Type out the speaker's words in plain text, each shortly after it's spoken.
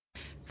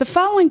The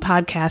following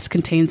podcast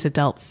contains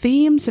adult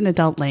themes and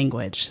adult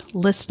language.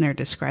 Listener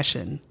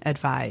discretion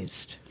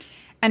advised.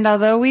 And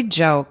although we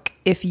joke,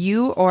 if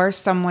you or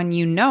someone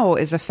you know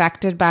is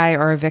affected by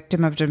or a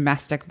victim of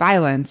domestic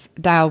violence,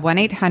 dial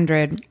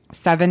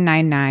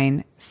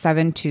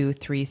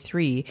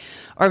 1-800-799-7233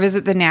 or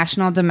visit the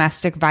National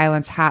Domestic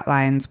Violence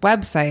Hotline's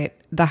website,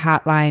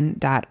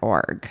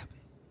 thehotline.org.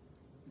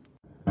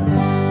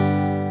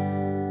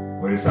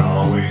 But it's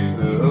always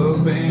the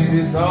husband,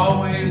 it's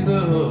always the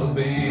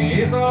husband,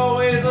 it's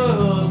always the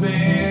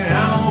husband,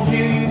 I'm gonna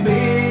kill you,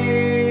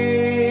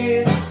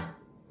 bitch.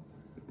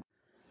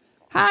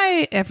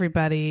 Hi,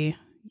 everybody.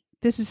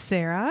 This is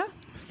Sarah.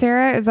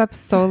 Sarah is up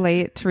so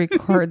late to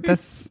record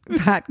this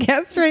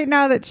podcast right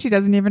now that she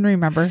doesn't even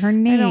remember her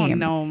name. I don't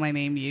know my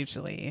name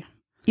usually.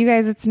 You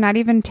guys, it's not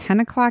even 10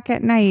 o'clock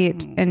at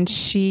night, and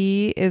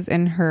she is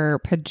in her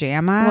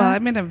pajama. Well,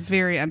 I'm in a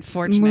very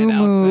unfortunate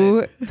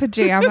moo-moo outfit.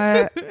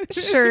 pajama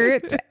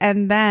shirt,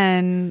 and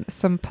then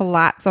some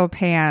palazzo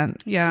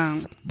pants.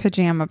 Yeah.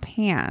 Pajama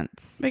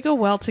pants. They go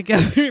well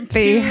together.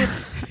 Two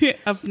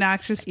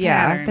obnoxious patterns.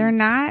 Yeah, they're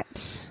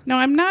not. No,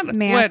 I'm not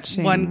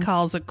matching. What one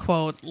calls a,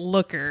 quote,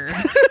 looker,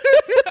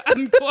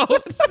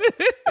 unquote.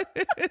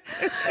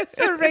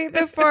 So right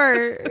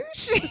before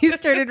she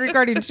started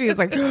recording, she was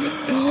like,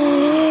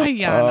 I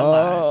yawn a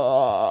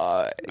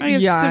lot. I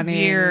have yawning.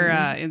 severe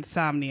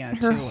insomnia,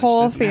 Her too. which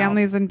whole doesn't help.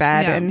 family's in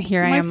bed, Yeah. and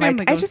here I My am like,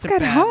 family I goes just to got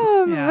bed.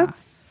 home. Yeah.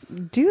 Let's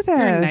do this.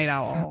 You're a night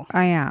owl.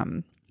 I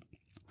am.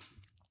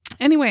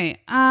 Anyway,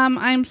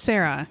 I'm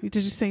Sarah.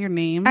 Did you say your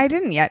name? I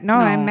didn't yet. No,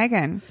 I'm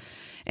Megan.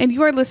 And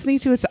you are listening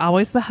to It's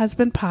Always the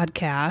Husband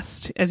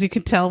podcast. As you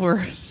can tell,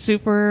 we're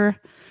super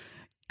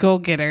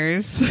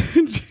go-getters.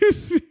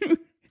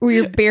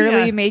 We're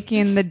barely Yes.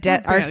 making the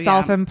our barely,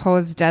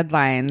 self-imposed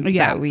deadlines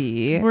Yeah. that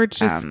we're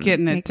just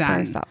getting it make for done.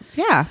 ourselves.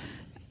 Yeah.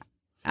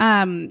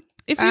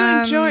 If you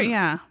enjoy,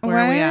 where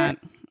are we at?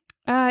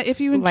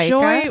 If you Like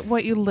enjoy us?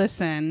 what you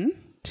listen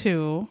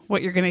to,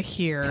 what you're going to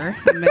hear,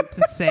 I meant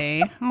to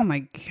say, oh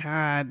my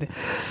God.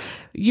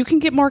 You can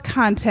get more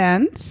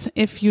content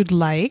if you'd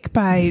like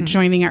by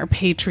joining our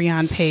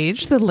Patreon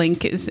page. The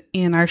link is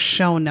in our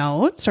show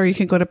notes, or you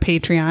can go to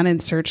Patreon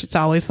and search It's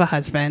Always the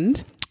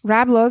Husband.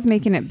 Rob Lowe's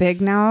making it big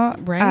now,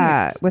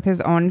 Right. with his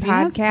own He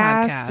has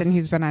podcast, podcasts. and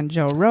he's been on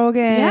Joe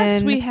Rogan.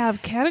 Yes, we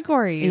have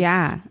categories.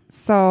 Yeah.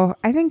 So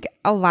I think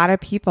a lot of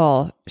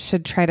people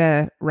should try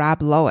to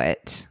Rob Lowe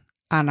it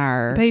on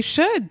our They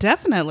should,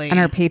 definitely. on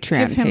our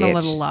Patreon Give him a page.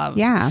 little love.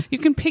 Yeah. You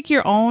can pick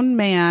your own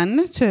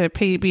man to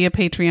be a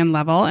Patreon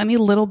level. Any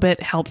little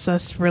bit helps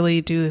us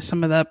really do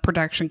some of the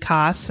production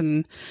costs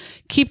and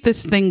keep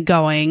this thing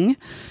going.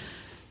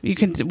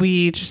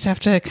 We just have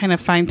to kind of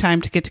find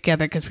time to get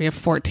together because we have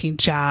 14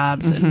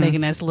 jobs and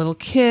Megan has little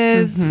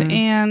kids and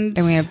and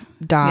we have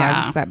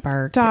dogs that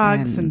bark.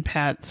 dogs and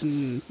pets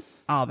and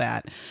all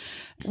that.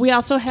 We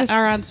also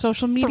are on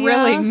social media.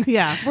 thrilling.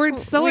 Yeah. We're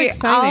so we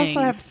exciting.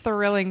 also have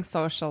thrilling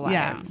social lives.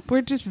 Yeah,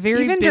 we're just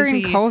very Even busy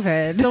during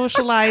COVID.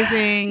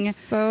 socializing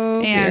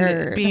So and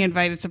weird. being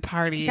invited to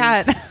parties.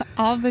 God,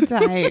 all the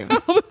time.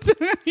 All the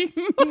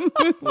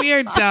time. We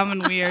are dumb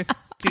and we are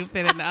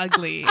stupid and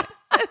ugly.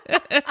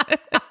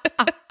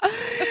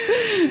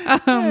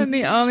 And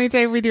the only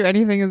time we do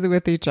anything is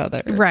with each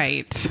other.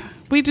 Right.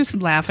 We just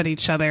laugh at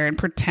each other and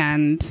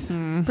pretend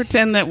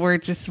that we're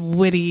just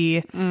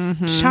witty,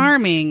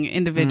 charming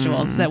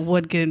individuals that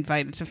would get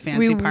invited to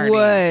fancy We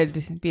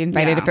parties. would be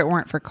invited Yeah. if it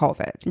weren't for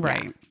COVID.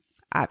 Right. Yeah,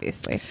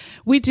 obviously.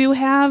 We do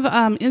have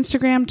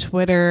Instagram,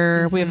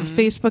 Twitter. We have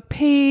a Facebook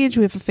page.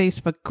 We have a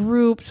Facebook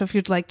group. So if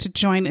you'd like to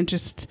join and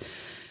just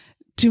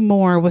do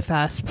more with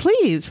us,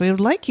 please, we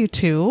would like you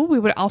to. We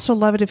would also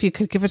love it if you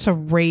could give us a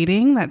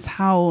rating. That's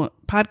how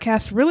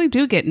podcasts really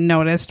do get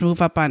noticed,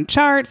 move up on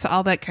charts,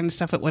 all that kind of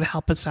stuff. It would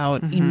help us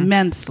out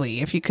immensely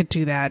if you could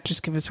do that.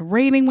 Just give us a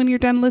rating when you're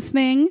done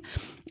listening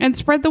and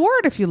spread the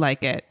word if you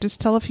like it.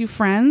 Just tell a few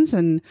friends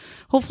and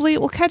hopefully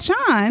it will catch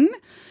on.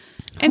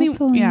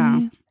 Hopefully.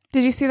 Yeah.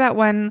 Did you see that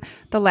one?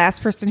 The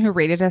last person who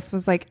rated us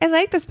was like, I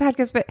like this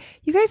podcast, but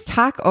you guys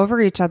talk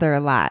over each other a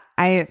lot.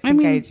 I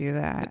think I do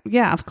that.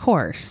 Yeah, of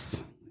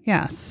course.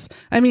 Yes.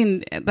 I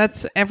mean,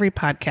 that's every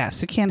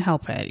podcast. You can't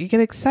help it. You get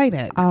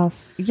excited.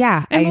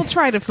 Yeah. And I we'll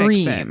try to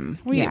scream.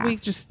 fix it. We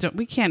just don't,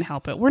 we can't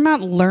help it. We're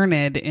not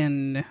learned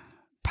in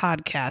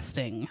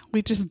podcasting.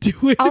 We just do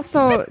it.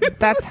 Also,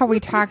 that's how we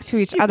talk to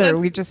each other.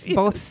 We just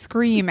both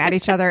scream at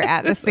each other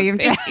at the same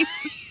time.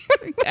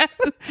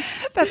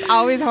 That's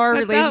always how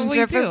our That's how we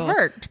relationship do. has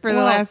worked for the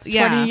Well, last 20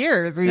 yeah.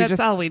 years. We That's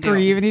just all we do.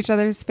 scream in each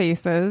other's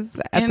faces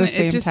at And the it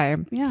same just-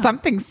 time. yeah.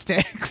 Something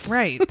sticks.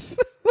 Right.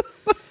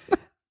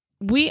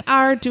 We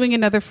are doing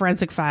another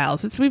Forensic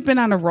Files. We've been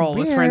on a roll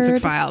with Forensic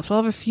Weird. Files. We'll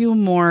have a few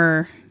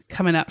more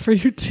coming up for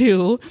you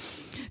too.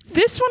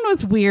 This one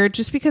was weird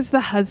just because the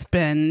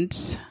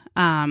husband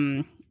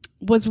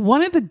was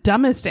one of the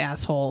dumbest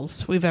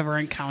assholes we've ever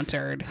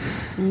encountered.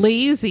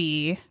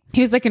 Lazy. He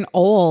was like an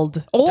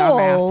old dumb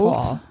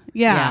asshole.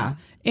 Yeah.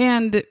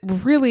 And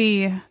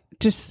really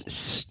just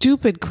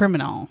stupid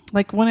criminal.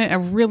 Like a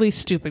really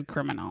stupid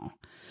criminal.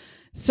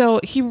 So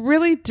he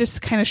really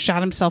just kind of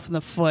shot himself in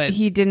the foot.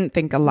 He didn't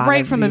think a lot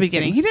right of from the these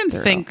beginning. things He didn't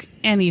through. think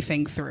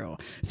anything through.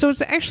 So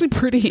it's actually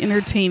pretty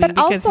entertaining But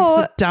because also-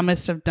 he's the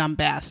dumbest of dumb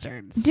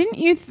bastards. Didn't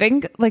you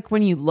think, like,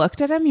 when you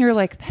looked at him, you're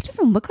like, that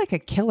doesn't look like a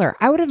killer.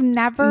 I would have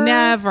never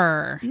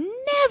Never.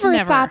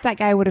 thought that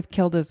guy would have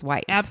killed his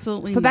wife.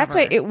 Absolutely So that's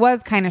why never. it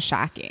was kind of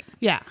shocking.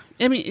 Yeah.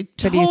 I mean, it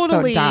But he's so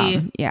totally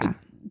dumb. Yeah.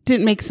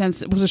 didn't make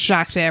sense. It was a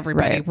shock to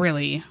everybody, Right.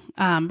 really.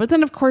 But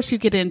then, of course, you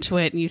get into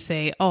it and you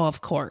say, oh, of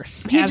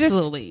course. He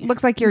Absolutely. just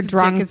looks like your He's a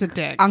drunk dick is a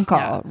dick. uncle,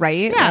 Yeah.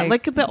 right? Yeah,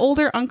 like the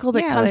older uncle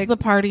that Yeah, comes like- to the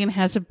party and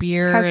has a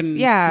beer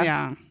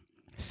and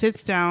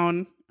sits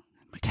down.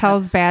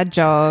 tells bad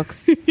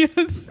jokes,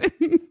 Yes.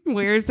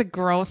 Wears a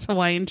gross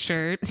Hawaiian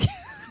shirt.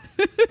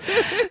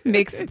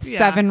 makes Yeah.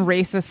 7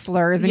 racist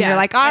slurs, and Yes. you're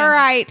like, all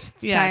right, it's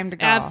Yes, time to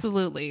go.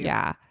 Absolutely.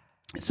 Yeah.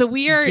 So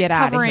we are Get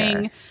outta covering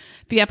here.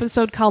 the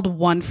episode called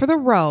One for the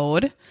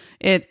Road.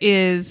 It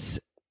is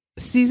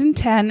season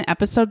 10,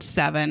 episode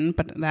 7,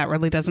 but that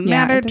really doesn't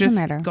Yeah, matter. it doesn't Just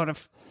matter. go to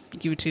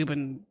YouTube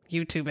and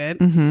YouTube it.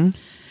 Mm-hmm.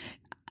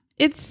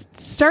 It's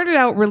started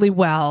out really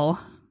well.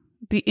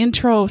 The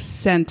intro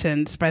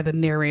sentence by the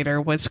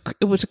narrator was,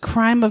 it was a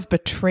crime of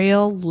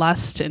betrayal,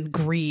 lust, and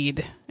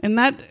greed. And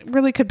that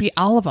really could be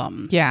all of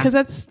them. Yeah. Because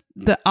that's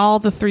all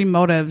the 3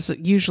 motives,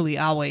 usually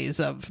always,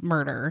 of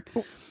murder.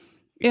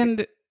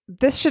 And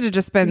This should have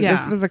just been, Yeah.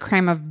 this was a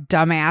crime of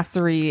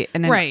dumbassery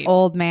and an Right.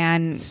 old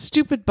man,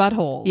 stupid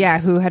buttholes.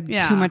 who had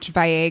Yeah. too much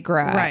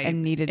Viagra Right.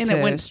 and needed and to.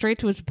 it went straight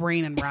to his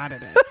brain and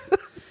rotted it.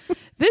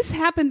 This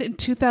happened in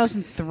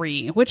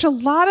 2003, which a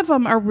lot of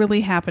them are really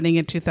happening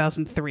in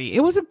 2003. It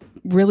was a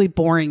really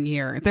boring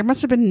year. There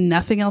must have been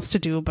nothing else to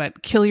do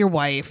but kill your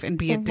wife and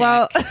be a dick.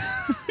 Well,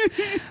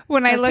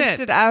 when I That's looked it.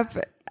 it up,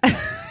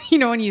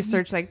 when you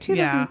search like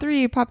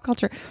 2003 pop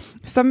culture,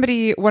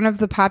 one of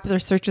the popular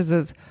searches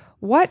is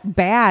what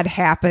bad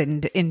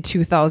happened in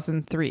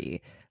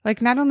 2003?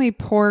 Like not only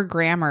poor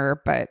grammar,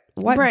 but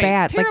what Right.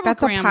 bad? Like Terrible that's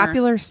grammar. a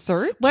popular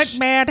search. What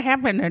bad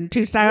happened in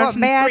 2003? What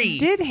bad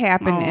did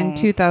happen in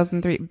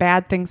 2003?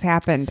 Bad things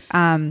happened.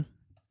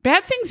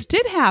 Bad things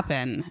did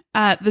happen.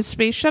 The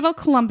Space Shuttle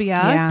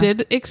Columbia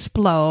did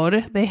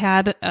explode. They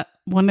had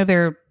one of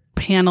their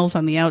panels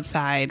on the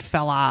outside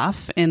fell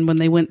off. And when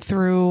they went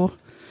through,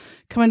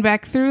 coming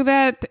back through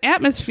that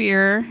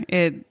atmosphere,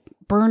 it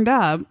burned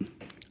up.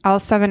 All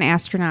 7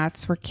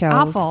 astronauts were killed.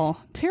 Awful.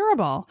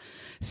 Terrible.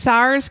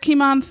 SARS came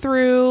on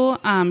through,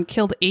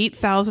 killed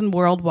 8,000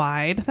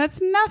 worldwide.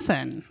 That's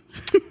nothing.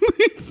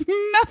 It's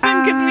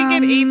nothing because we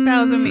get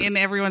 8,000 in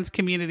everyone's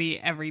community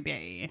every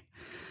day.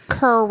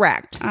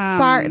 Correct.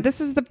 Sorry, this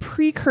is the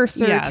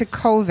precursor yes. to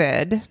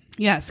COVID.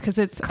 Yes, because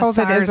it's COVID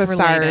SARS is a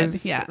related.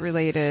 SARS Yes.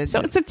 related. So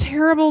it's a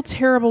terrible,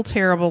 terrible,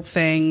 terrible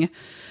thing.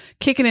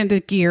 Kicking into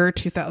gear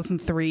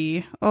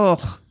 2003.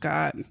 Oh,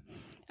 God.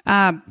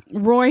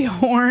 Roy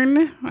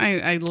Horn,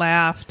 I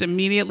laughed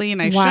immediately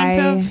and I Why?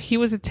 shouldn't have. He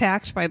was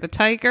attacked by the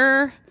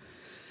tiger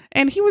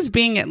and he was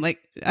being like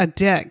a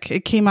dick.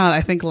 It came out,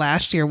 I think,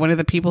 last year. One of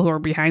the people who were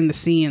behind the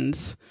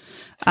scenes,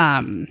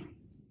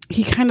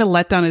 he kind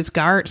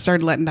of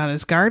started letting down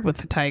his guard with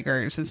the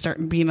tigers and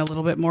started being a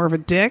little bit more of a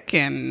dick.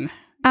 And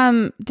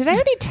did I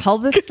already tell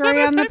this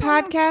story on the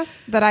podcast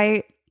that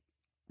I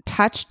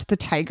touched the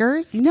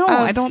tigers? no, of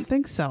I don't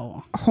think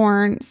so.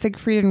 Horn,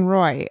 Siegfried, and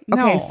Roy.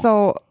 Okay, No.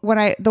 so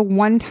the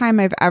one time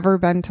I've ever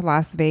been to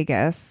Las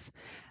Vegas,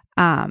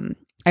 I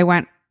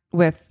went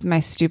with my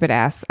stupid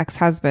ass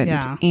ex-husband,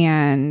 Yeah.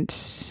 and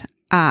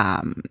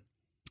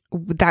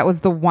that was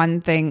the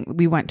one thing.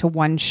 We went to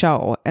one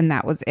show, and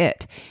that was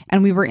it.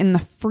 And we were in the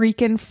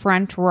freaking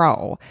front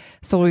row,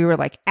 so we were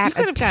like You at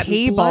could a have gotten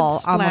table,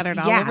 blood splattered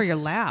almost, all over your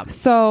lap.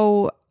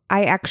 So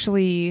I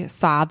actually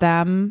saw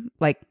them,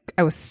 like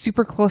I was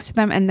super close to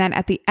them. And then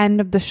at the end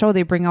of the show,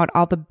 they bring out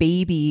all the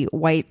baby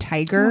white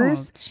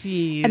tigers Oh,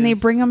 jeez. and they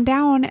bring them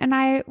down. And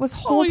I was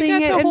holding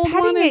got it to and hold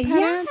petting one it. and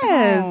pet it?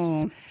 Yes.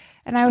 Oh.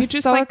 And I was You're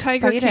just so like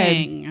Tiger excited.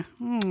 King.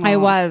 Oh. I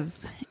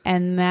was.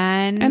 And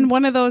then, And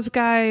one of those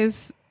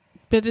guys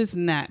bit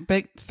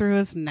through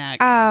his neck.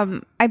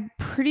 I'm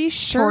pretty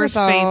sure Tore his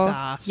though, face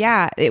off.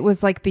 Yeah, it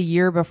was like the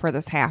year before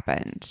this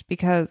happened,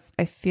 because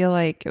I feel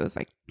like it was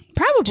like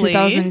Probably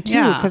 2002,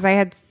 yeah. because I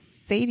had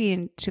Sadie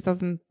in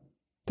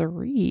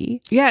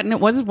 2003. Yeah, and it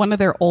was one of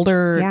their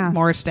older, Yeah.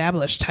 more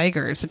established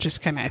tigers. It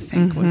just kind of, I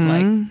think, was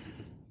like,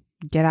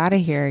 Get out of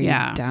here, you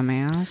Yeah.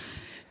 dumbass.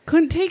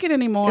 couldn't take it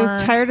anymore. It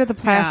was tired of the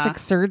plastic Yeah.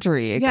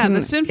 surgery. Yeah,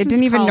 The Simpsons. It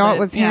didn't even called know it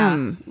was yeah.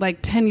 him. Like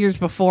 10 years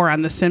before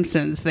on The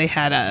Simpsons, they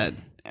had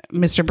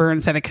Mr.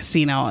 Burns had a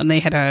casino, and they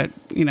had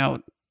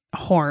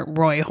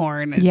Roy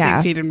Horn and Yeah.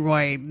 Siegfried and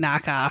Roy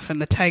knockoff,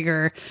 and the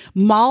tiger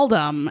mauled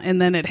him,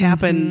 and then it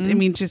happened. I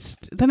mean,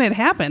 then it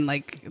happened.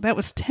 Like that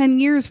was 10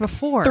 years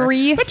before.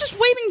 But just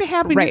waiting to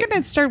happen. Right. You're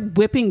going to start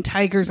whipping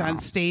tigers on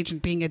stage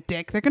and being a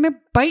dick. They're going to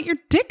bite your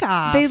dick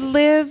off. They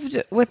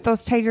lived with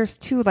those tigers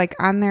too, like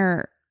on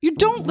their You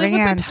don't live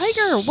with a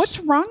tiger. What's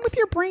wrong with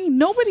your brain?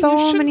 Nobody. So you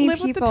shouldn't many live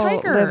with the people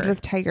tiger. lived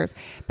with tigers,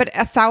 but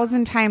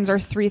 1,000 times or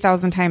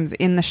 3,000 times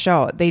in the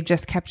show, they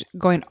just kept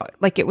going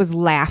like it was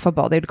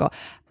laughable. They'd go,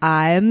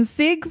 "I am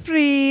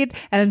Siegfried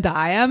and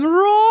I am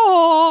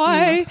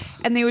Roy,"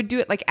 and they would do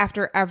it like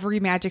after every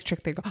magic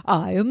trick. They go,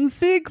 "I am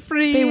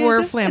Siegfried." They were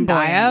and flamboyant.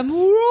 I am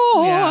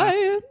Roy,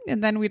 Yeah.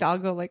 and then we'd all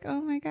go like,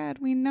 "Oh my god,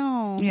 we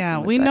know." Yeah,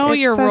 we know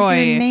you're says Roy.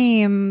 Your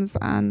names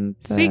on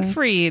the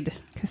Siegfried.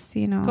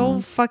 casino. Go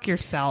fuck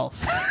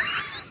yourself.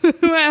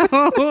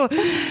 Well,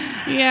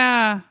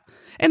 yeah.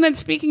 And then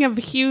speaking of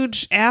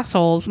huge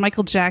assholes,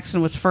 Michael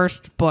Jackson was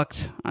first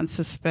booked on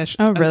suspicion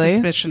Oh, really? on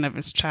suspicion of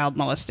his child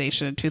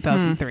molestation in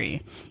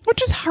 2003,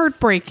 which is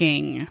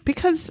heartbreaking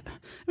because I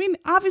mean,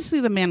 obviously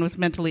the man was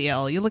mentally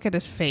ill. You look at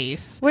his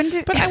face.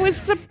 But I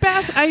was the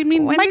best. I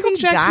mean, When did Michael he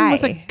Jackson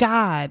was a die?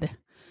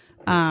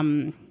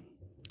 god.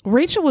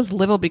 Rachel was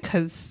little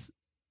because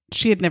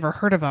she had never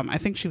heard of him. I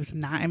think she was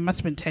 9. It must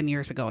have been 10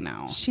 years ago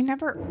now. She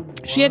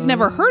She had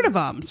never heard of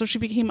him, so she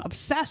became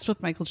obsessed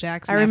with Michael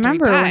Jackson. I after he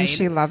remember when died.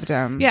 she loved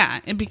him. Yeah,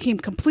 and became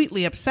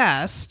completely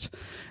obsessed.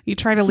 You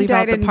try to He leave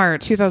out died the in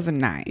parts.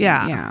 2009.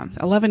 Yeah,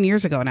 11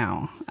 years ago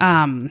now.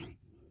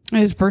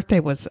 His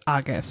birthday was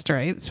August,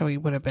 right? So he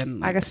would have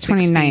been like August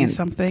 60 29th.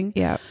 something.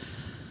 Yeah.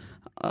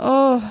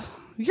 Oh,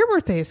 your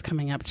birthday is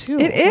coming up too.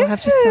 It We'll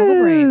have to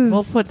celebrate. is.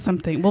 We'll put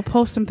something. We'll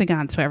post something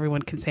on so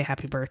everyone can say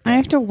happy birthday. I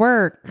have to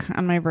work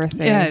on my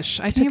birthday. Ish.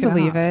 I Can took you it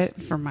believe off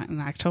it? for in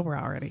October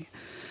already.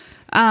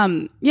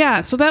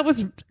 Yeah, so that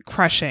was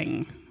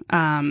crushing.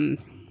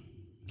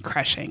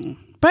 Crushing.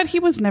 But he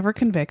was never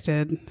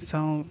convicted,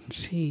 so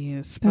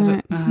jeez.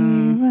 But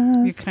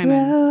you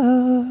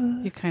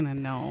kind of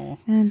know.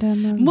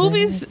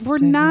 Movies were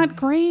not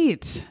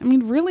great. I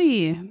mean,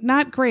 really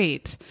not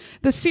great.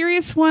 The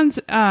serious ones,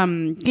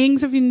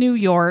 Gangs of New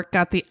York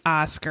got the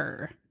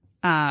Oscar.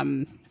 I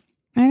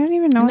don't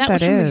even know And what that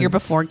was that from is. the year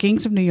before.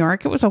 Gangs of New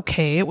York. It was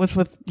okay. It was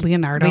with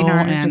Leonardo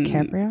and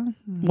DiCaprio.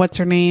 what's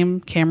her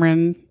name?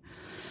 Cameron.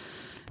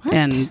 What?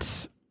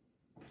 And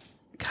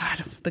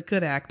God, the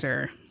good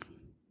actor.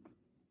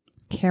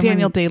 Cameron-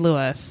 Daniel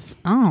Day-Lewis.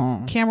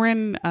 Oh.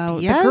 Cameron, the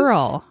Yes?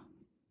 girl.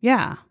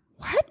 Yeah.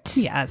 What?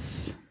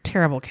 Yes.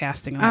 Terrible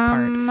casting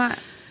on that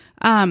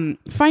part.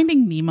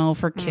 Finding Nemo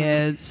for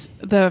kids.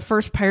 The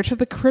first Pirates of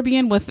the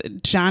Caribbean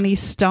with Johnny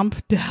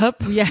Stump Depp.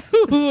 Yes.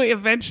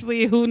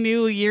 who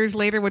knew years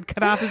later would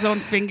cut off his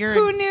own finger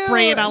Who and knew?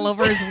 spray it all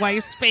over his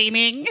wife's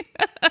painting.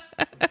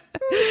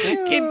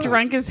 Get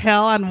drunk as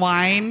hell on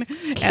wine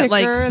at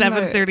like her in the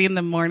 7:30 in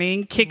the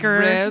morning. Kick her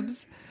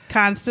Ribs.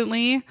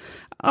 constantly.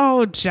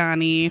 Oh,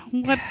 Johnny,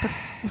 what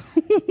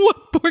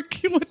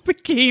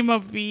became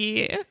of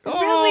me?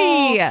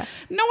 Really? Oh,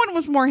 no one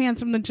was more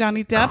handsome than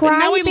Johnny Depp, and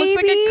now he looks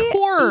like a Crybaby?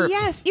 corpse.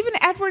 Yes, even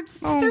Edward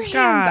Scissorhands.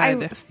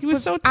 God. He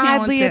was so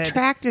oddly talented.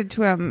 attracted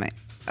to him.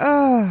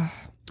 Ugh.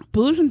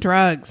 Booze and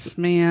drugs,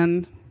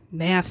 man,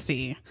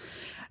 nasty.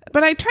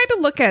 But I tried to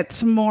look at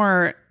some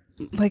more,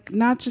 like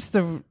not just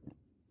the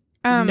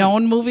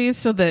known movies.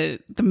 So the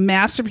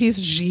masterpiece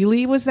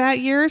Gigli was that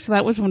year. So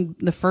that was when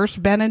the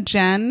first Ben and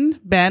J-Lo.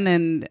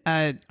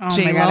 my God,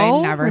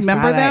 I never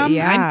Remember saw that. them?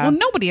 Yeah. Well,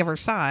 nobody ever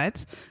saw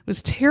it. It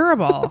was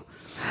terrible.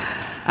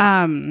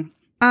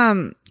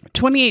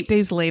 28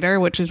 Days Later,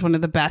 which is one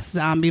of the best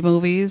zombie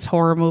movies,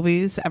 horror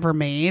movies ever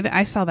made.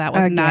 I saw that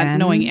with not Again,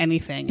 knowing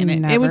anything. And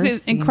it was never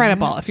seen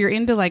incredible. it. If you're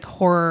into like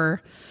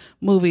horror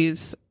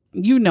movies,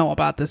 you know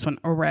about this one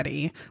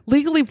already.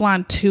 Legally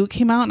Blonde 2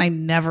 came out and I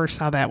never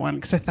saw that one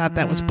because I thought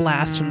that was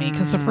blasphemy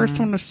because the first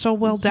one was so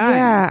well done.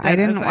 Yeah, I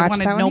didn't I watch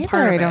wanted that one no either,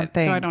 part of I don't it,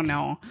 think. So I don't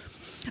know.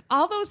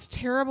 All those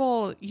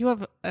terrible, you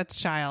have a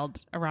child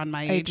around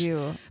my age. I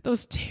do.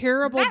 Those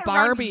terrible Not around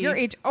Barbie. your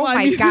age. Oh Well, I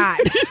my mean, God.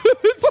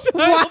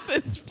 child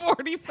that's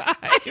 45.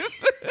 I'm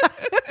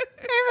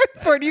a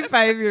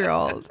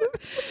 45-year-old.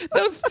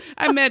 Those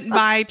I meant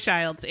my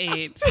child's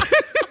age.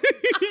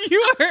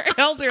 You are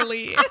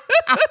elderly.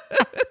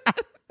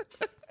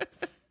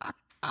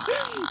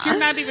 You're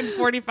not even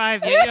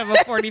 45 yet. You have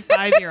a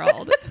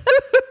 45-year-old.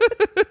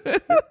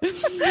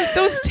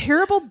 Those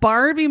terrible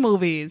Barbie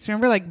movies.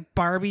 Remember like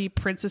Barbie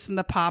Princess and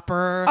the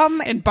Pauper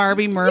and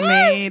Barbie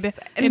Mermaid Yes!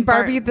 And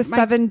Barbie the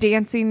Seven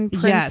Dancing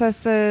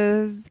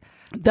Princesses.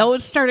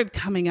 Those started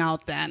coming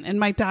out then. And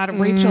my daughter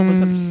Rachel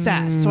was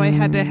obsessed. So I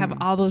had to have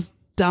all those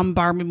dumb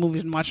Barbie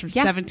movies and watch them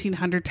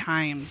 1,700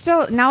 times.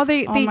 Still, now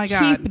they my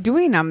God. keep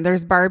doing them.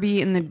 There's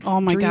Barbie in the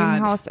my Dream God.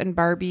 House and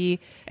Barbie.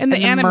 And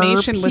the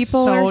animation was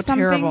People so or something.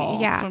 terrible.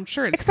 Yeah. So I'm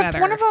sure it's Except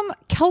better. one of them,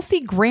 Kelsey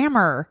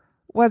Grammer,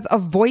 was a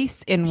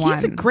voice in one.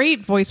 He's a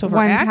great voiceover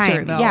one actor,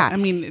 time. though. Yeah. I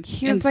mean,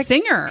 he and was like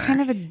singer. kind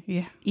of a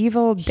Yeah.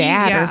 evil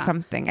dad yeah. or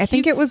something. I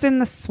think it He's- was in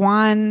the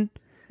Swan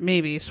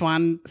Maybe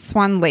Swan.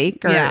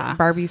 Lake or Yeah.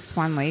 Barbie's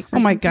Swan Lake. Or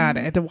Oh my something. God,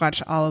 I had to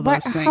watch all of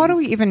What? those things. How do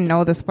we even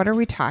know this? What are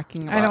we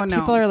talking about? I don't know.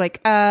 People are like,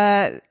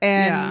 and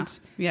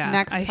Yeah.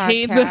 next I podcast.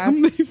 hate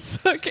them. They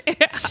suck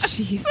ass.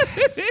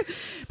 Jesus.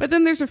 But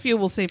then there's a few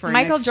we'll save for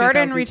Michael next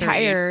Jordan 2030.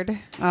 retired.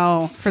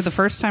 Oh, for the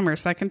first time or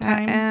second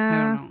time?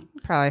 I don't know.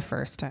 Probably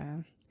first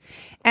time.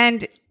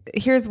 And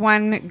here's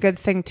one good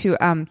thing too.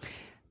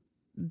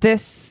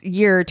 this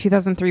year,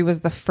 2003,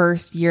 was the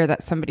first year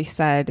that somebody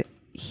said,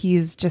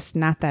 he's just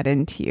not that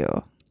into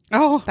you.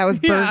 Oh, That was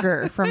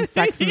Berger from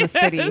Sex and the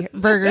City.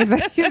 Berger's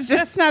he's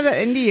just not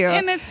that into you.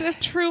 And it's a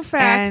true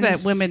fact And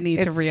that women need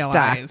to it's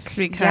realize stuck.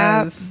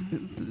 because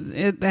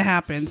it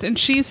happens. And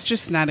she's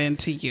just not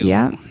into you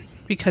Yep.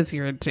 because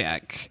you're a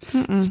dick.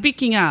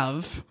 Speaking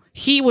of,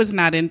 he was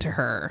not into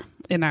her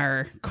in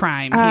our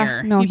crime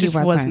here. No, he just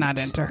was wasn't. not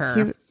into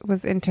her. He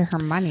was into her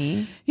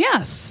money.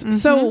 Yes.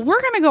 So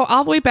we're going to go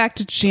all the way back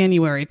to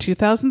January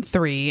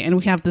 2003, and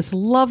we have this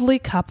lovely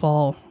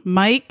couple,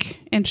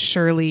 Mike and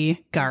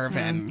Shirley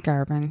Garvin.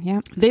 Garvin,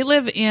 yeah. They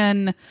live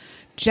in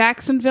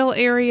Jacksonville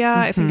area.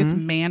 I think it's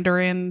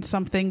Mandarin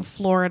something,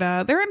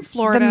 Florida. They're in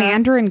Florida. The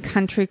Mandarin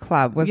Country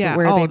Club was Yeah.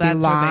 where Oh, they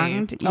that's where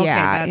belonged. they- okay,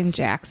 yeah, in that's-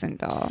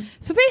 Jacksonville.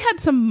 So they had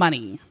some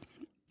money.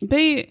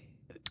 They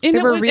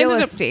Were real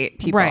estate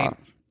people. Right.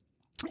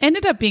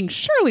 Ended up being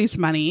Shirley's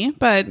money,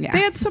 but Yeah. they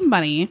had some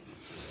money.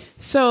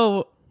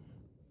 So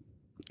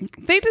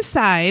they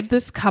decide,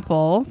 this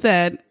couple,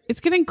 that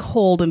it's getting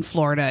cold in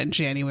Florida in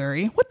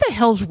January. What the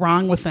hell's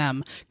wrong with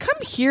them? Come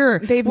here.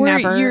 They've where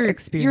never your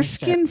experienced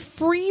skin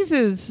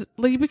freezes.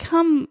 Like you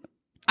become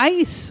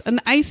an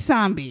ice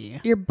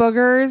zombie. Your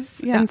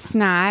boogers Yeah. and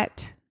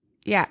snot.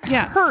 Yeah.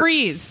 Yeah, hurts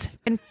freeze.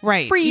 And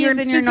Right. freeze You're in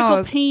in your physical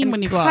nose pain and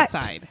when you go cut.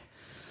 outside.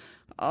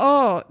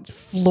 Oh,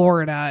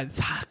 Florida. It's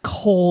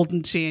cold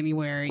in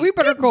January. We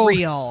better Get go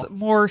real.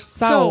 more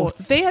south.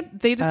 So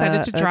they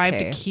decided to drive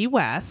okay. to Key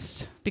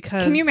West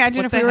because Can you imagine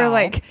what if the we were hell?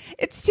 like,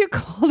 it's too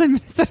cold in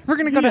Minnesota. We're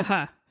going to go to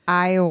Yeah.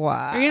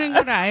 Iowa. We're gonna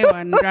go to Iowa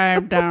and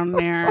drive down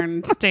there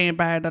and stay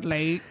by the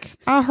lake.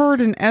 I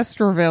heard in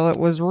Estherville it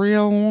was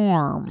real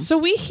warm. So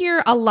we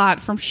hear a lot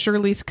from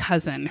Shirley's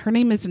cousin. Her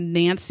name is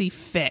Nancy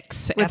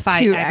Fix. With Fixx.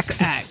 2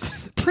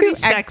 X's. Pretty 2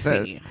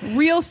 sexy.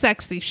 Real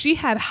sexy. She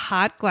had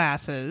hot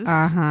glasses.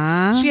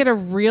 Uh-huh. She had a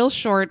real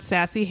short,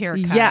 sassy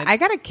haircut. Yeah, I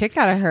got a kick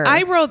out of her.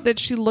 I wrote that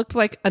she looked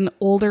like an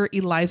older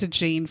Eliza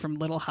Jane from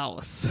Little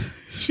House.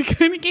 She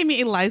kind of gave me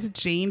Eliza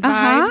Jane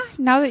vibes.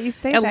 Now that you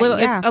say A that, little,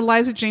 yeah. if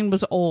Eliza Jane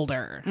was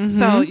older,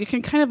 so you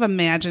can kind of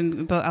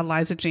imagine the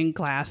Eliza Jane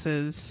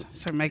glasses.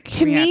 So my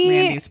To me,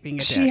 Randy's being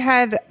a she dick.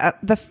 had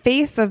the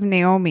face of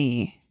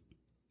Naomi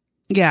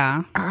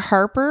Yeah.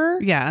 Harper.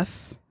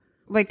 Yes.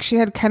 Like she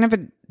had kind of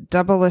a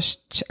double-ish,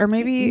 or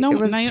maybe No, it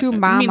was Ni- too you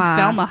mama. mean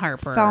Thelma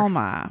Harper.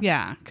 Thelma.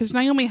 Yeah, because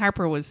Naomi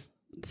Harper was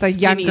The skinny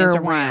as younger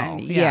a rail. one.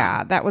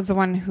 Yeah, that was the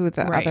one who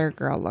the Right. other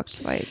girl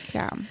looked like.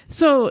 Yeah.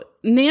 So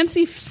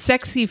Nancy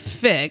Sexy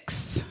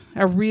Fix,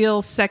 a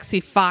real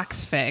sexy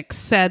Fox Fix,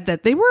 said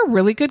that they were a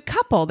really good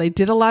couple. They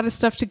did a lot of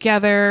stuff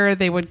together.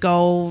 They would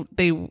go,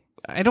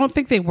 I don't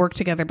think they worked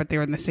together, but they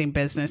were in the same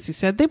business. He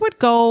said they would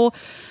go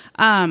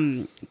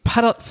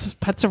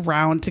putts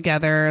around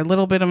together, a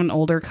little bit of an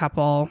older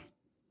couple.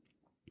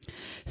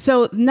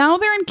 So now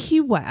they're in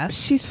Key West.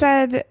 She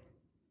said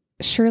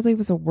Shirley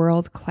was a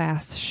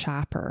world-class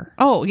shopper.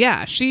 Oh,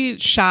 yeah. She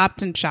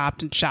shopped and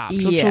shopped and shopped,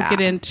 which we'll Yeah.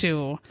 get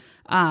into.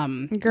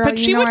 Girl, But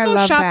she you know would I go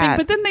love shopping. that.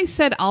 But then they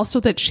said also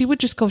that she would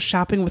just go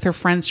shopping with her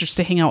friends just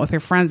to hang out with her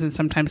friends and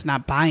sometimes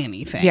not buy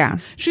anything. Yeah.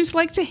 She's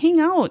like to hang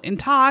out and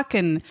talk,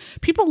 and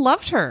people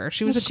loved her.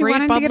 She was a she great,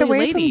 wanted bubbly to get away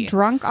lady. from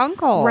drunk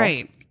uncle.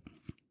 Right.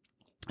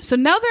 So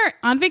now they're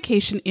on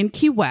vacation in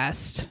Key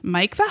West.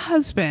 Mike, the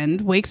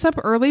husband, wakes up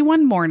early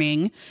one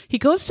morning. He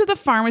goes to the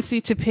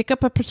pharmacy to pick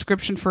up a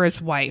prescription for his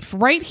wife.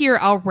 Right here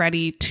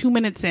already, 2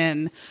 minutes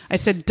in, I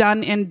said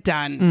done and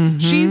done. Mm-hmm.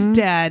 She's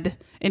dead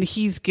and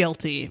he's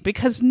guilty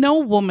because no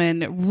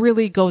woman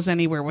really goes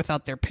anywhere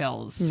without their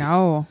pills.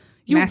 No.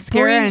 You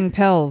Mascara bring- and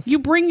pills. You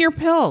bring your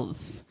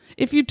pills.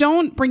 If you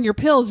don't bring your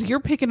pills, you're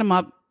picking them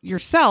up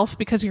yourself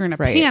because you're in a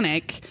Right.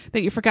 panic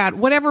that you forgot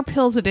whatever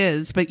pills it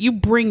is, but you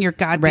bring your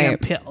goddamn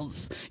Right.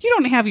 pills. You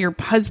don't have your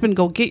husband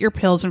go get your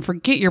pills and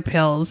forget your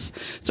pills.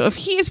 So if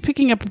he is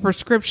picking up a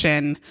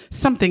prescription,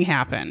 something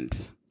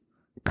happened.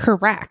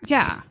 Correct.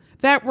 Yeah.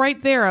 That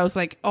right there, I was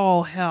like,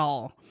 oh,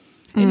 hell.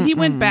 And he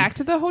went back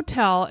to the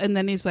hotel and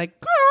then he's like,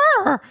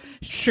 "Grr,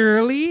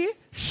 Shirley,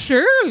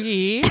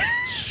 Shirley,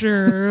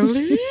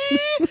 Shirley.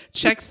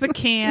 Checks the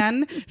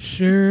can.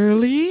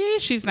 Shirley.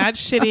 She's not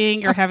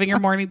shitting or having her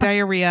morning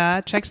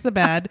diarrhea. Checks the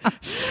bed.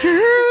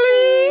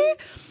 Shirley.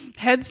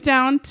 Heads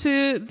down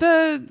to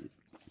the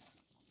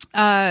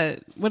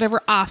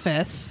whatever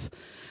office.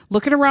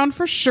 Looking around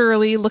for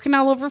Shirley, looking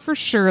all over for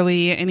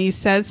Shirley, and he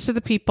says to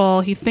the people,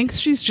 he thinks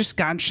she's just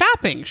gone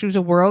shopping. She was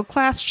a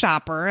world-class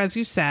shopper, as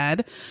you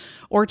said,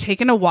 or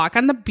taking a walk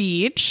on the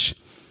beach.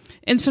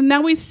 And so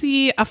now we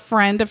see a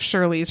friend of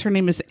Shirley's. Her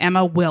name is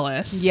Emma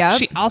Willis. Yep.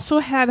 She also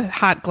had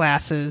hot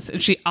glasses,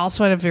 and she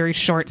also had a very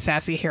short,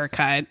 sassy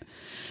haircut.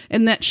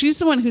 And that she's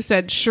the one who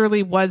said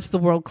Shirley was the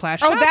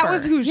world-class shopper. Oh, that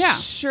was who? Yeah.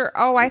 Sure.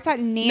 Oh, I thought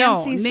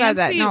Nancy said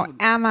that. Nancy No,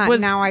 Emma. was-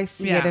 now I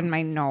see it yeah. in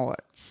my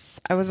notes.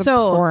 I was a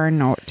So, poor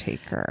note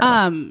taker.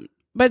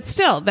 But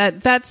still,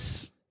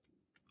 that's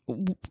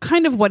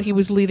kind of what he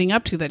was leading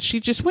up to, that she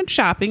just went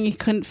shopping. He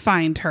couldn't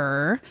find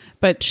her,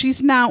 but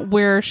she's not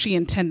where she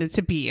intended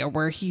to be or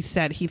where he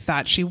said he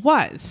thought she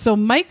was. So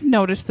Mike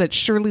noticed that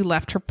Shirley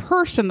left her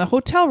purse in the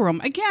hotel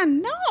room.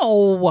 Again,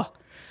 no.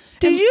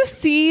 Did you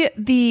see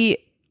the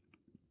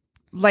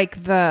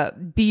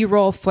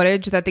B-roll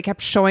footage that they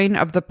kept showing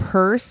of the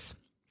purse?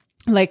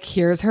 Like,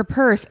 here's her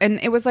purse. And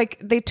it was like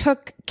they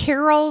took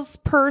Carol's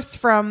purse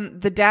from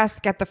the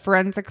desk at the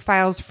Forensic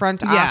Files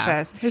front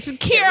office. They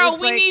said, Carol,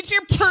 we need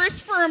your purse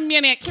for a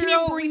minute. Can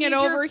you bring it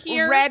over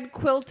here? Red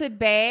quilted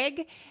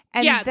bag.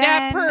 And then,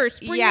 that purse.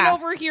 Bring it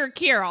over here,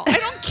 Carol. I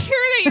don't care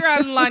that you're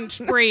on lunch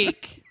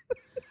break.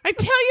 I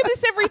tell you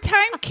this every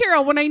time,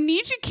 Carol. When I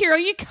need you, Carol,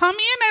 you come in.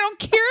 I don't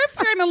care if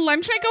you're in a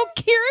lunch. I don't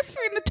care if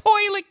you're in the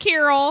toilet,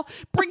 Carol.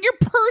 Bring your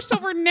purse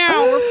over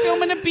now. We're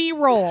filming a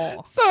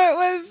B-roll. So it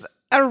was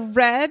a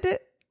red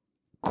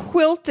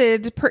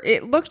quilted,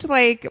 it looked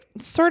like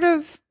sort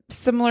of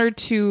similar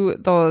to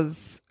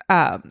those,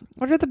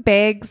 what are the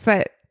bags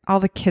that all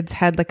the kids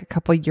had like a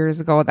couple of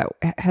years ago that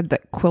had the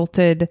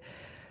quilted?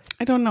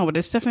 I don't know, but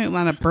it's definitely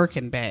not a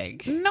Birkin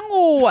bag.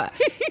 No,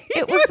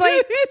 it was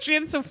like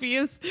Jan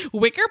Sophia's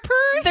wicker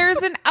purse. There's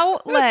an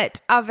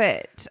outlet of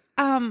it.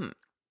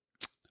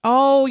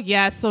 Oh,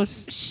 yes, so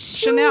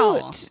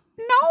Chanel.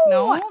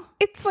 No,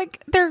 it's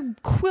like they're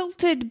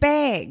quilted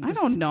bags. I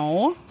don't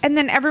know. And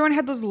then everyone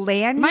had those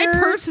lanyards. My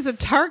purse is a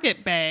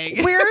Target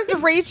bag. Where's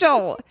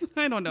Rachel?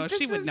 I don't know.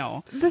 She would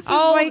know. This is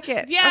like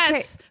it.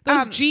 Yes. Okay.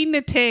 Those Jean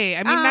Naté.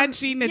 I mean, not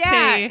Jean Naté.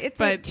 Yeah, it's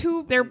but like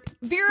two. They're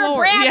Vera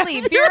Bradley.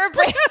 Yeah. Vera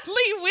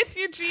Bradley with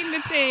your Jean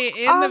Naté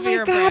in the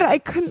Vera Bradley. Oh my God, I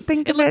couldn't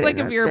think of it. It looked like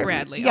a Vera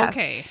Bradley. Yes.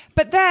 Okay.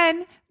 But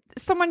then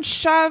someone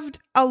shoved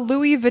a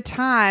Louis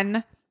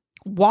Vuitton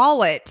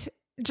wallet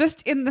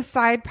just in the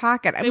side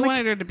pocket. They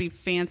wanted her to be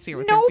fancier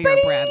with her Vera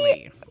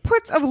Bradley.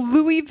 Puts a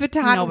Louis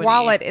Vuitton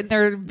wallet in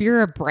their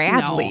Vera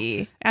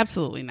Bradley. No,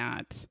 absolutely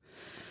not.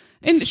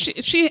 And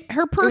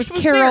her purse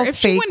was Carol's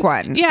fake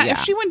one. Yeah, if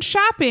she went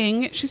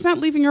shopping, she's not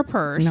leaving her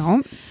purse.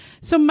 No.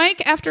 So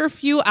Mike, after a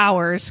few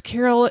hours,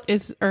 Shirley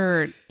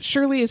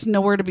is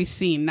nowhere to be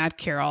seen. Not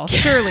Carol.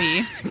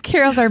 Shirley.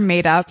 Carol's are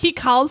made up. He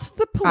calls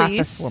the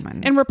police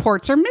and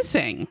reports her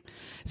missing.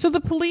 So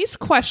the police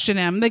question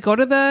him. They go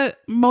to the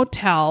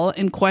motel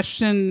and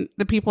question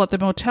the people at the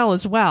motel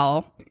as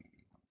well.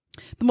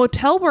 The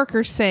motel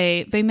workers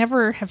say they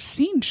never have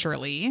seen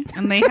Shirley,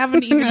 and they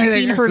haven't even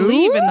seen her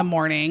leave in the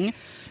morning.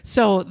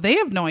 So they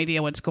have no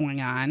idea what's going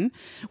on.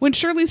 When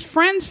Shirley's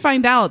friends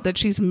find out that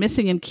she's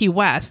missing in Key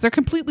West, they're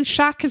completely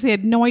shocked because they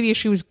had no idea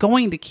she was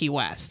going to Key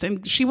West.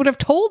 And she would have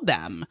told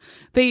them.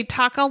 They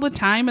talk all the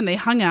time and they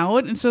hung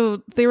out. And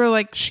so they were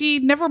like, she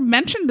never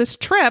mentioned this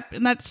trip.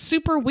 And that's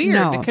super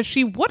weird because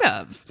she would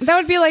have. That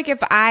would be like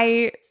if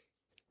I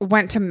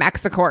went to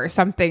Mexico or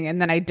something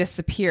and then I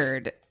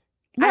disappeared.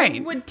 Right. I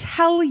would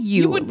tell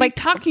you. You would be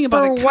talking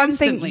about it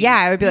constantly. One thing,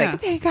 I would be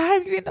like, thank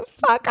God, get the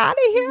fuck out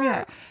of here.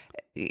 Yeah.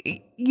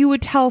 You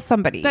would tell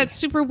somebody. That's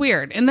super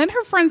weird. And then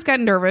her friends got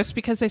nervous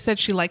because they said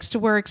she likes to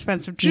wear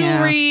expensive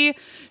jewelry. Yeah.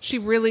 She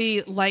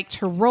really liked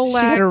her Rolex.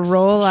 She had a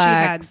Rolex. She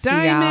had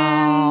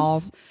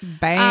diamonds. Y'all.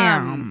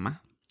 Bam.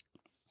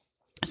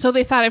 So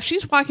they thought if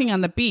she's walking on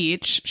the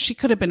beach, she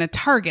could have been a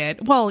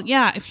target. Well,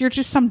 yeah, if you're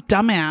just some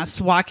dumbass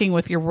walking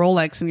with your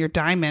Rolex and your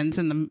diamonds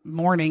in the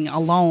morning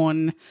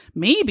alone,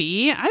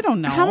 maybe. I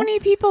don't know. How many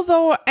people,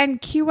 though, in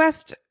Key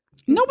West...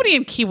 Nobody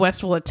in Key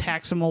West will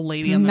attack some old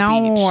lady on the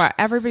beach. No,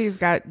 everybody's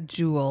got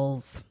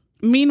jewels.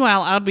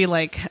 Meanwhile, I'd be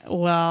like,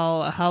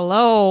 well,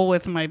 hello,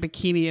 with my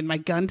bikini and my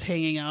guns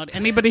hanging out.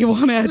 Anybody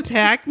want to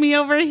attack me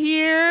over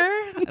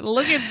here?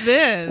 Look at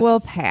this. We'll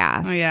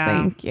pass. Yeah.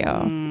 Thank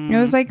you.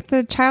 It was like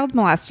the child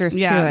molesters,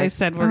 yeah, too. They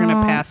said we're going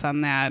to pass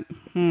on that.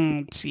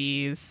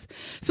 Jeez.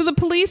 So the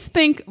police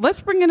think,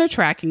 let's bring in a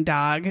tracking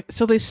dog.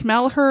 So they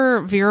smell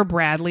her Vera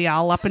Bradley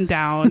all up and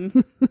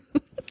down.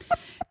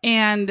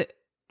 And...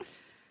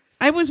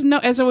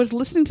 as I was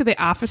listening to the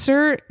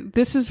officer,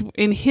 this is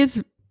in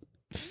his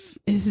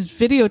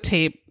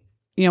videotape,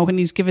 when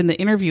he's given the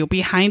interview,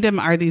 behind him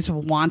are these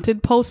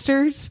wanted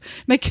posters.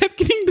 And I kept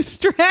getting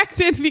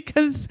distracted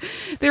because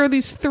there were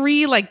these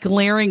 3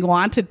 glaring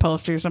wanted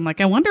posters. I'm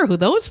like, I wonder who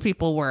those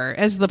people were,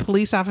 as the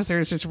police officer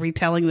is just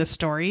retelling this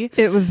story.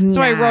 It was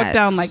So I wrote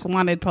down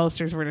wanted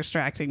posters were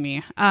distracting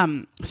me.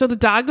 So the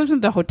dog goes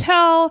into the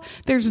hotel.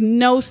 There's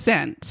no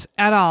sense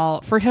at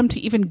all for him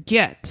to even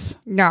get.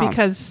 No.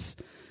 Because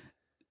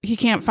he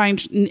can't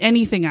find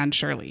anything on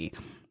Shirley.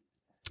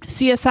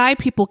 CSI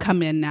people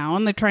come in now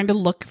and they're trying to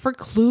look for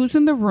clues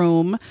in the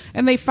room,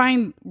 and they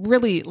find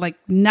really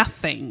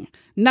nothing.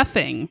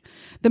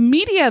 The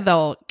media,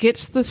 though,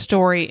 gets the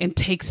story and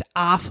takes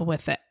off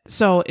with it.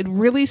 So it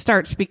really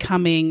starts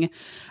becoming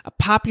a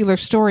popular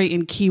story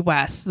in Key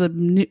West. The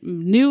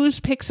news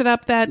picks it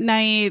up that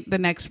night. The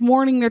next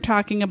morning they're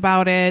talking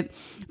about it.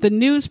 The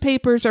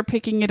newspapers are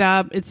picking it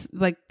up. It's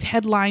like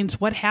headlines,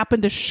 what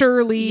happened to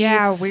Shirley?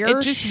 Yeah, weird.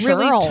 It just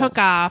really took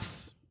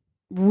off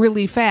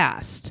really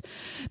fast.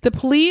 The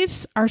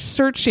police are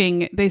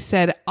searching, they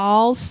said,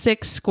 all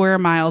 6 square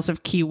miles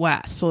of Key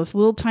West. So this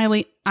little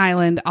tiny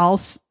island,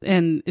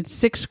 and it's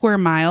 6 square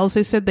miles.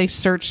 They said they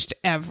searched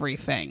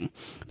everything.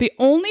 The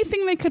only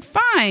thing they could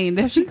find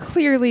So she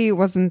clearly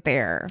wasn't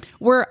there.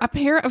 were a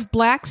pair of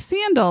black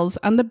sandals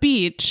on the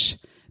beach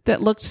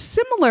that looked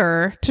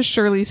similar to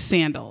Shirley's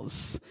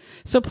sandals.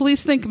 So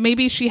police think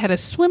maybe she had a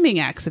swimming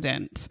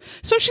accident.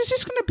 So she's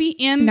just going to be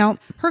in Nope.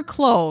 her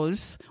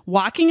clothes,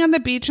 walking on the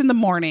beach in the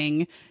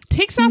morning,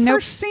 takes off her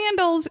Nope.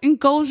 sandals and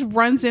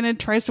runs in and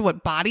tries to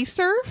body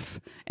surf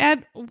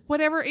at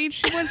whatever age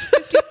she was,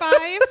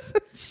 55?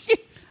 She's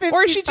 55.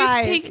 Or is she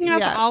just taking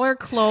off all her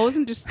clothes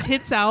and just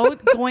tits out,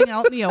 going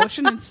out in the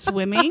ocean and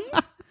swimming?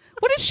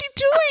 What is she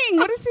doing?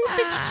 What does he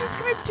think she's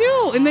going to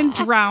do? And then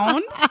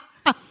drown?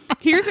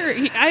 Here's her.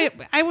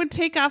 I would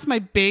take off my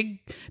big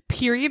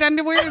period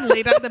underwear and lay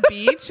it on the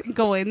beach and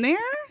go in there.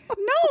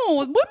 No,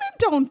 women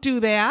don't do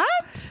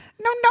that.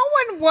 No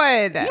one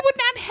would. You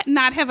would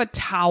not have a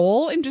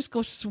towel and just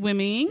go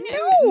swimming.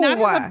 No. And not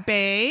have a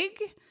bag.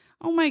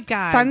 Oh my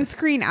God.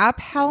 Sunscreen up?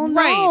 Hell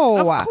no.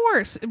 Right. Of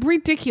course.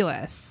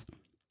 Ridiculous.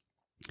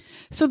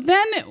 So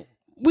then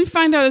we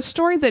find out a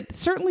story that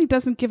certainly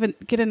doesn't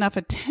get enough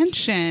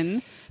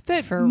attention,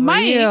 that For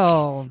Mike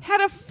real. had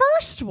a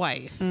first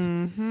wife,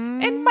 Mm-hmm.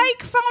 and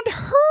Mike found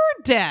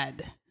her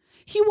dead.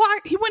 He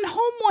went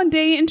home one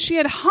day and she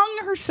had hung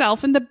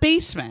herself in the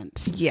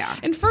basement. Yeah.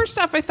 And first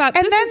off, I thought,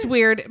 And this is then-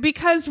 weird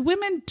because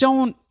women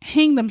don't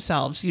hang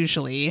themselves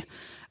usually.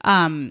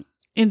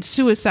 In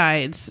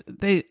suicides,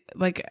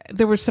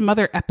 there was some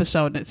other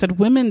episode that said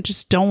women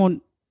just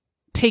don't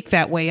take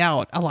that way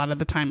out a lot of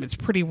the time. It's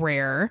pretty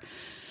rare.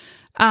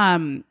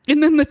 And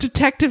then the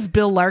detective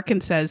Bill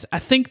Larkin says, I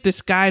think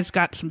this guy's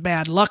got some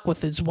bad luck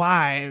with his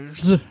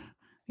wives.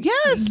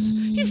 Yes,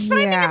 he's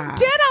finding him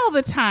dead all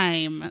the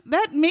time.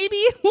 That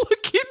maybe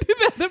look into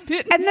that a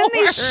bit And more.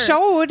 then they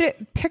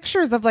showed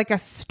pictures of like a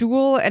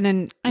stool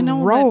and a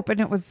rope, and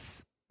it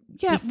was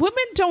women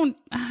don't.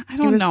 I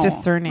don't was know.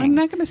 discerning. I'm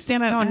not going to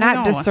stand on. no, I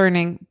not don't know.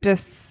 discerning,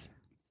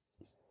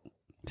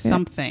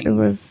 Something. It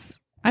was.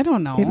 I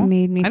don't know. It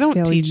made me I don't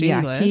feel teach yucky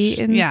English.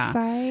 inside.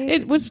 Yeah,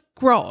 it was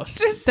gross.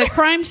 The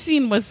crime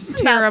scene was Not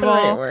the terrible.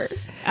 right word.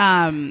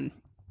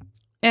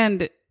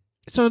 And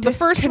so the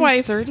first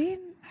wife. Disconcerting?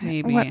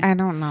 Maybe. What? I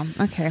don't know.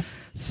 Okay.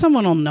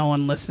 Someone will know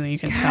and listen. You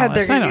can tell God,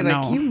 they're us. I gonna don't be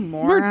know. like, "You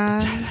We're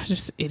morons."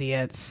 just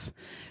idiots.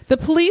 The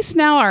police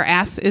now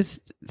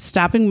is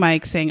stopping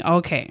Mike, saying,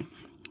 "Okay,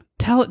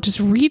 just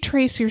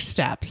retrace your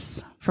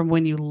steps from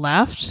when you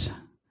left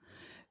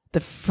the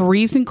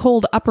freezing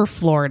cold Upper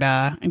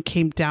Florida and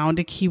came down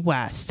to Key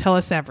West. Tell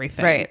us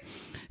everything." Right.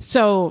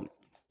 So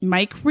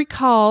Mike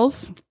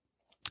recalls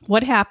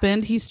what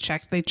happened.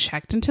 They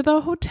checked into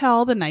the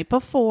hotel the night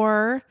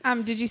before.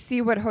 Did you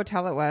see what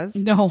hotel it was?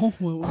 No.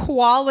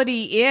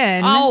 Quality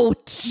Inn. Oh,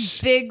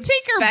 big take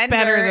her spender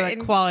better than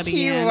in a Quality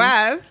Key Inn.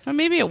 West. Or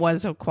maybe it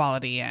was a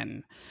Quality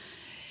Inn.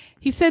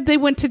 He said they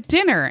went to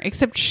dinner,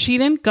 except she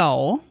didn't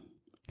go.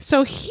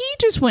 So he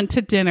just went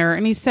to dinner,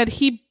 and he said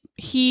he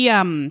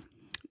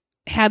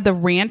had the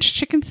ranch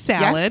chicken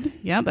salad.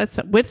 Yeah, that's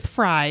with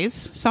fries.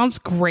 Sounds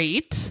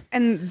great.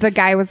 And the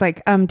guy was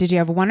like, did you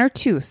have one or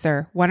two,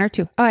 sir? One or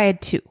two? Oh, I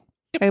had two.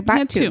 I bought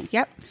had two. two.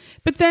 Yep.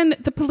 But then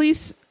the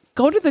police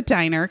go to the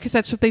diner because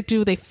that's what they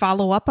do. They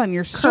follow up on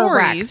your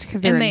stories.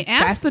 'cause they're And they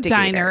asked the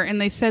diner investigators.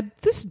 and they said,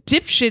 this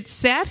dipshit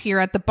sat here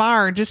at the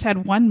bar and just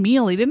had one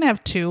meal. He didn't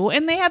have two.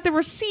 And they had the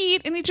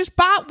receipt and he just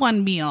bought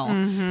one meal.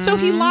 So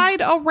he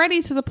lied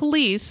already to the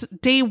police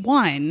day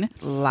one.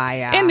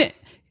 Liar. And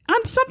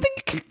on something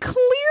that could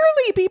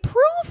clearly be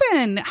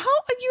proven.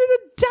 You're the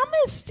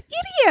dumbest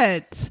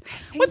idiot.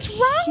 What's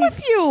wrong with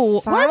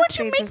you? Why would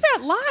you make that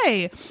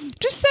lie?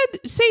 Just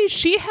say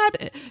she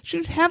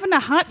was having a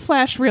hot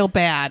flash real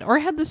bad or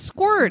had the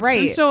squirts.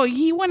 Right. And so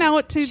he went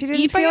out to she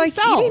didn't eat by feel like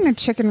himself. eating a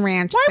chicken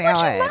ranch Why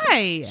salad. would you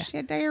lie? She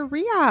had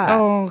diarrhea.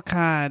 Oh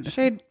God.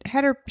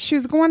 She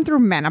was going through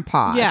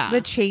menopause. Yeah.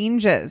 The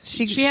changes.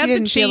 She had to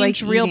didn't feel like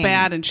change real eating.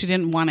 bad and she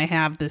didn't want to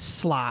have this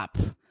slop.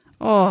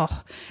 Oh,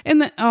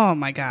 oh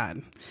my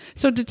God.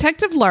 So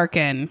Detective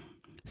Larkin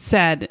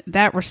said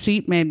that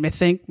receipt made me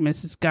think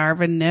Mrs.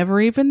 Garvin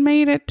never even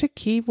made it to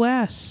Key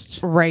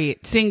West.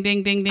 Right. Ding,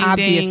 ding, ding, ding,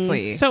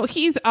 Obviously. ding. So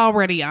he's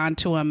already on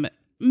to him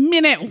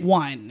minute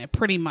one,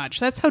 pretty much.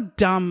 That's how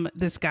dumb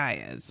this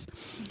guy is.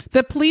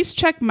 The police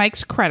checked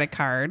Mike's credit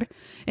card,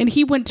 and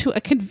he went to a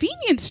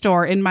convenience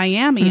store in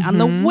Miami on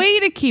the way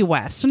to Key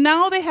West. So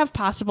now they have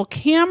possible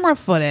camera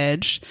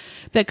footage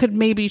that could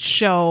maybe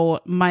show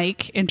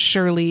Mike and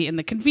Shirley in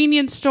the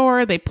convenience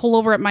store. They pull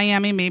over at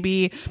Miami,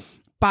 maybe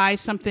buy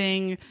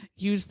something,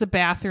 use the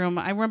bathroom.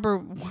 I remember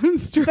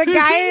once The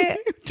guy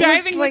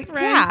driving was with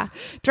friends.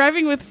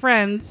 Driving with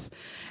friends.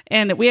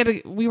 And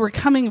we were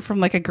coming from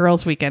like a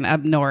girls' weekend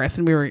up north,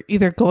 and we were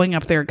either going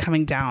up there or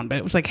coming down, but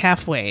it was like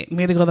halfway. And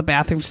we had to go to the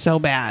bathroom so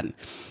bad.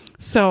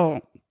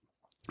 So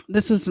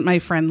this was my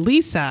friend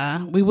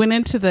Lisa. We went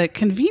into the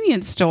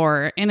convenience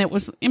store and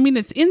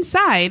it's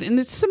inside and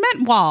it's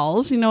cement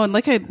walls, and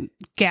like a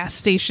gas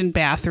station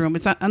bathroom.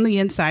 It's on the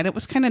inside. It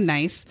was kind of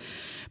nice.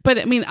 But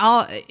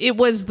it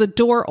was the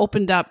door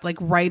opened up like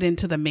right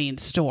into the main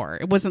store.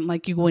 It wasn't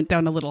like you went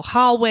down a little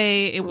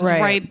hallway. It was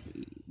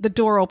the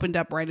door opened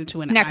up right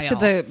into an next aisle.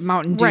 to the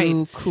Mountain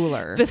Dew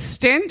cooler. The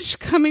stench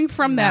coming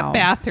from that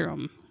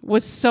bathroom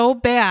was so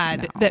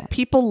bad that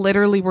people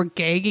literally were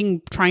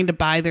gagging trying to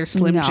buy their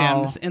Slim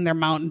Jims and their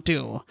Mountain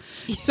Dew.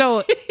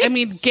 So,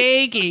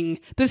 gagging.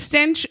 The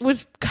stench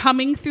was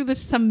coming through the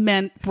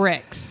cement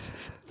bricks.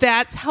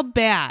 That's how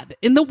bad.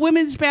 In the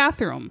women's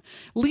bathroom.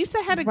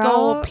 Lisa had to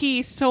go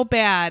pee so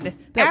bad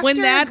that when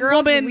that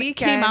woman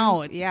came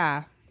out.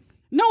 Yeah.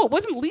 No, it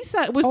wasn't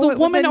Lisa. It was the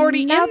woman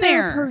already in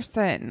there.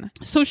 Person.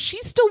 So she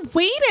still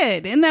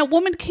waited. And that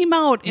woman came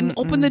out and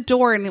opened the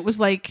door, and it was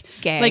like...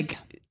 Gag.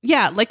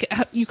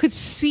 You could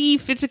see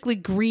physically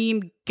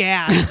green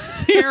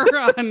gas,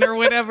 sarin or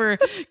whatever,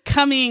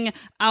 coming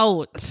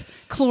out.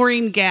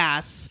 Chlorine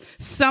gas.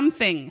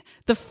 Something.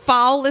 The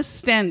foulest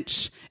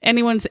stench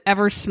anyone's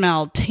ever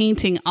smelled,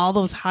 tainting all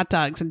those hot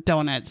dogs and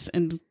donuts.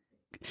 And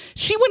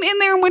she went in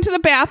there and went to the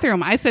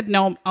bathroom. I said,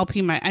 no,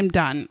 I'm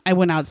done. I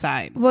went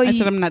outside. Well, I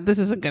said, this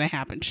isn't going to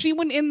happen. She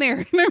went in there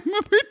and I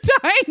remember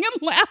dying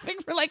and laughing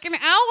for like an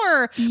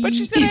hour. But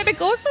she said I had to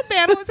go so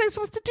bad. What was I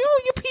supposed to do?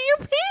 You pee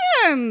your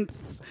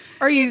pants.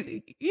 Or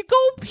you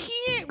go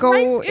pee.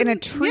 Go in a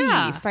tree.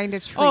 Yeah. Find a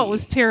tree. Oh, it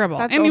was terrible.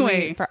 That's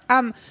anyway.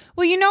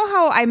 Well, you know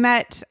how I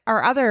met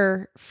our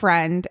other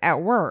friend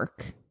at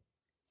work?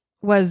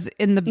 Was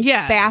in the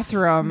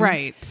bathroom.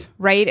 Right.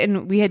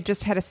 And we had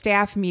just had a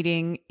staff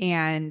meeting,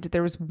 and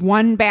there was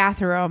one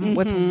bathroom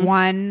with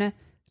one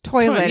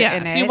toilet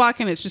in it. So you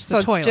walk in, it's just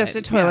a toilet. It's just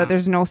a toilet. Yeah.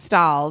 There's no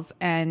stalls.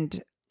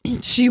 And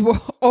she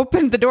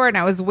opened the door, and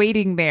I was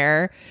waiting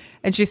there.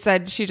 And she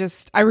said, she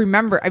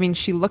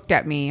looked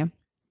at me,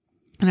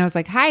 and I was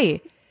like, hi.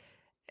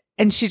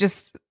 And she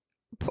just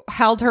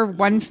held her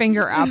one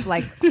finger up,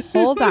 like,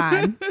 hold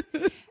on.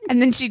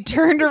 And then she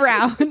turned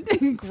around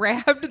and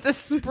grabbed the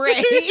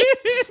spray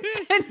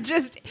and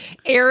just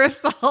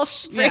aerosol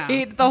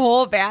sprayed the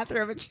whole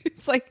bathroom. And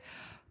she's like,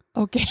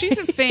 okay. She's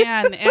a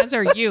fan, as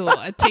are you,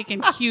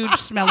 taking huge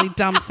smelly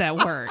dumps at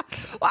work.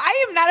 Well,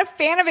 I am not a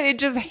fan of it. It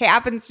just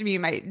happens to me.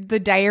 The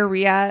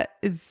diarrhea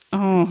is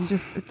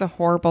it's a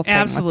horrible thing.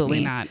 Absolutely with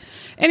me. not.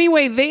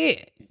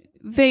 Anyway,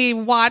 they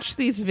watch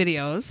these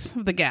videos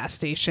of the gas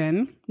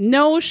station.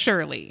 No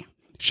Shirley.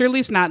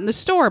 Shirley's not in the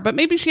store, but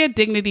maybe she had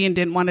dignity and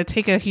didn't want to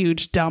take a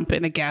huge dump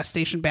in a gas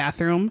station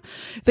bathroom.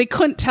 They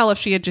couldn't tell if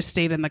she had just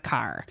stayed in the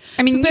car.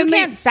 I mean, you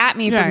can't stop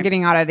me from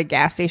getting out at a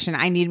gas station.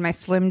 I need my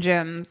Slim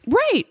Jims.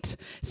 Right.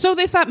 So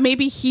they thought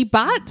maybe he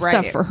bought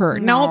stuff for her.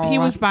 Nope, he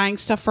was buying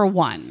stuff for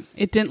one.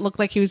 It didn't look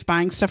like he was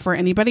buying stuff for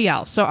anybody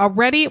else. So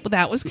already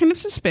that was kind of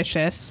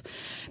suspicious.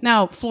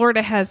 Now,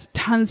 Florida has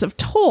tons of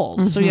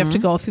tolls, so you have to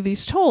go through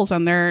these tolls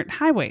on their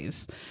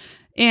highways.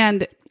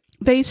 And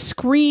they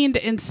screened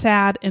and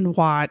sat and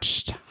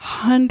watched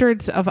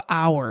hundreds of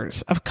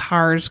hours of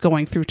cars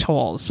going through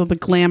tolls. So the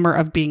glamour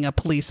of being a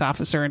police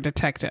officer and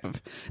detective.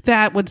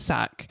 That would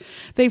suck.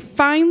 They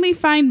finally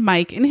find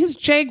Mike in his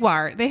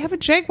Jaguar. They have a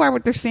Jaguar,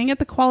 what they're saying at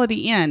the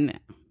Quality Inn.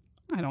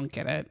 I don't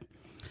get it.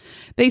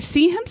 They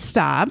see him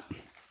stop.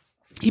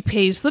 He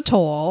pays the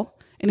toll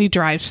and he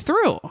drives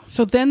through.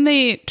 So then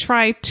they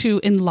try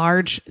to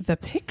enlarge the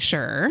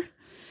picture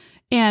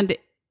and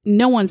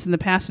no one's in the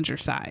passenger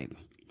side.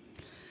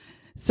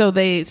 So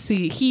they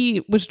see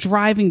he was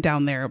driving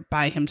down there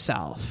by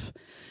himself.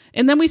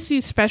 And then we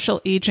see Special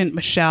Agent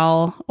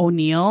Michelle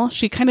O'Neill.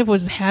 She kind of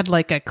had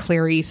like a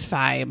Clarice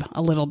vibe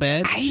a little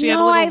bit.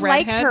 I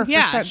liked her.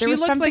 There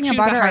was something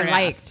about her I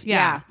liked.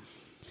 Yeah.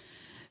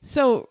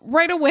 So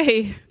right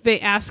away, they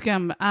ask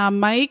him,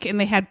 Mike, and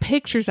they had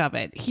pictures of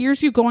it.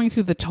 Here's you going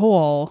through the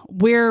toll.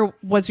 Where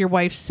was your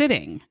wife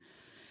sitting?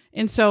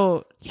 And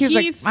so he's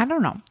like, I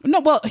don't know. No,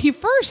 well, he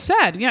first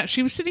said,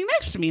 she was sitting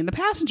next to me in the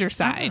passenger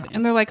side.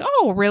 And they're like,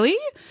 oh, really?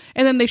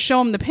 And then they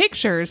show him the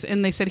pictures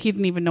and they said he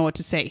didn't even know what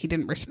to say. He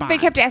didn't respond. They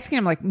kept asking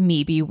him, like,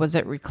 maybe was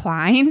it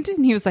reclined?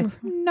 And he was like,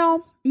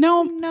 no.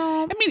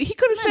 I mean, he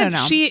could have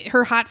said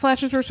her hot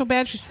flashes were so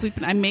bad she's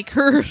sleeping. I make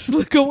her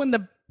go in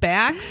the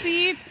back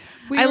seat.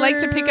 I like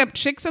to pick up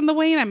chicks on the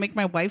way, and I make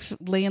my wife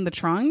lay in the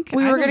trunk.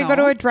 We were going to go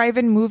to a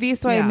drive-in movie,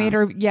 so I made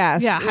her,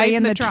 lay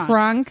in the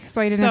trunk, so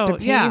I didn't have to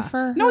pay for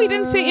her. No, he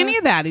didn't say any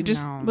of that. He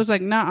just was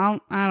like, no,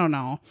 I don't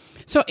know.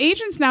 So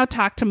agents now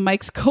talk to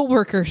Mike's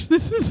coworkers.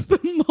 This is the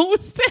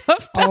most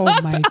effed Oh,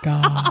 my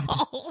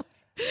God.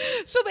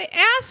 So they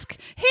ask,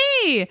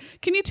 hey,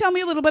 can you tell me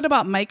a little bit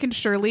about Mike and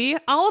Shirley?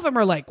 All of them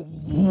are like,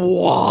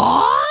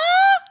 what?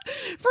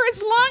 For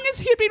as long as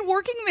he had been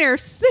working there,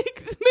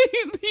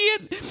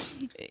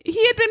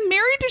 he had been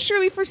married to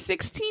Shirley for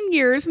 16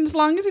 years, and as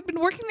long as he'd been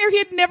working there, he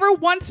had never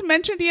once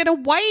mentioned he had a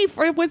wife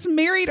or was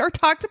married or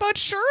talked about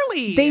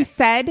Shirley. They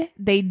said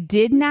they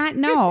did not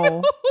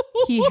know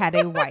he had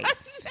a wife.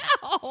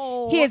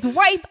 No. His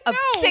wife of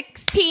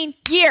 16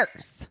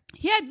 years.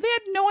 They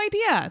had no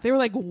idea. They were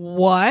like,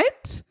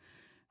 what?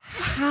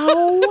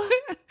 How?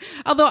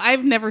 Although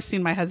I've never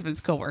seen my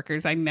husband's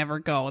coworkers. I never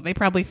go. They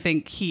probably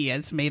think he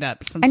has made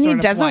up some And sort he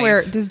of doesn't wife.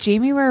 wear. Does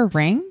Jamie wear a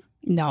ring?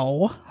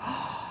 No.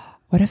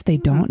 What if they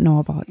don't know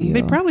about you?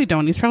 They probably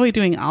don't. He's probably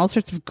doing all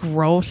sorts of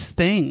gross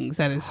things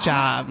at his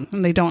job,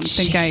 and they don't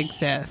think I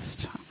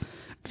exist.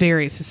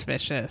 Very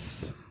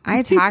suspicious.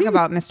 I talk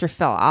about Mr.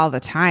 Phil all the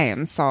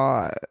time,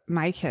 so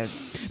my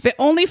kids. The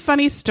only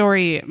funny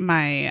story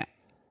my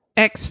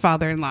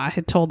ex-father-in-law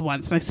had told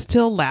once, and I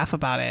still laugh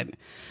about it.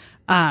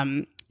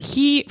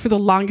 He, for the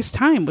longest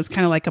time, was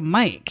kind of like a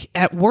Mike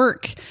at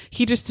work.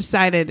 He just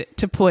decided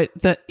to put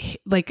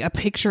a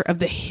picture of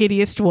the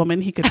hideous woman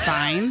he could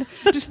find,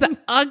 just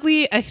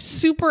a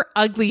super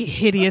ugly,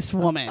 hideous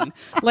woman,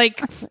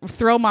 like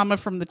Throw Mama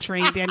from the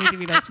Train, Danny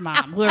DeVito's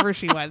mom, whoever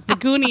she was, the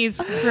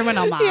Goonies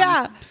criminal mom.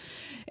 Yeah.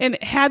 And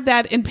had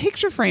that in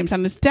picture frames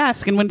on his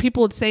desk. And when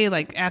people would say,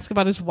 like, ask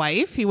about his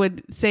wife, he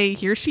would say,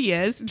 here she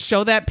is, and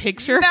show that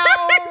picture. No.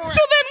 So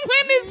then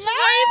when his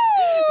wife,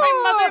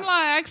 my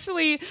mother-in-law,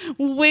 actually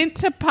went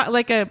to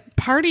a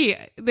party,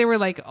 they were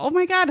like, oh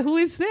my God, who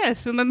is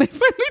this? And then they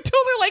finally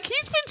told her, like,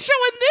 he's been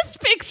showing this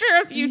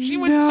picture of you. She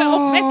was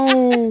so mad.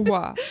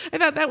 I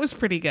thought that was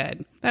pretty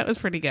good.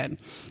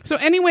 So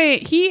anyway,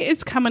 he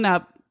is coming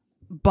up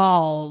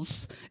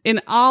balls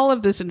in all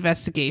of this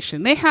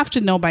investigation. They have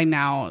to know by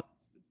now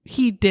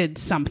he did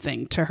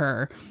something to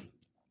her.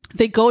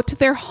 They go to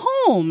their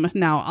home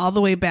now, all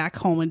the way back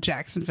home in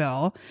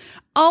Jacksonville.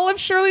 All of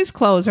Shirley's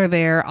clothes are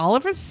there. All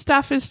of her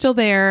stuff is still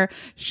there.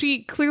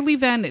 She clearly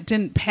then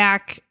didn't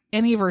pack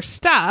any of her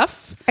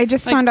stuff. I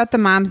just found out the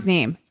mom's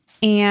name,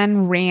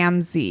 Ann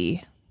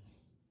Ramsey.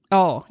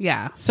 Oh,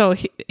 yeah. So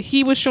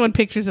he was showing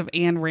pictures of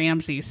Ann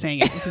Ramsey saying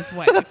it was his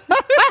wife.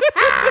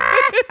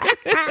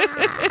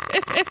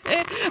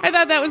 I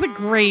thought that was a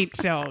great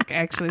joke,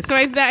 actually. So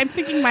I'm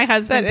thinking my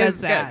husband does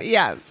that. Good.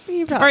 Yes.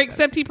 Or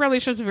except he probably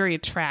shows a very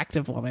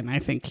attractive woman. I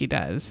think he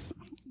does.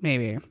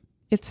 Maybe.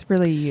 It's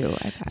really you,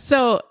 I bet.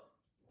 So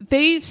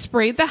they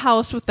sprayed the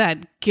house with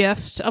that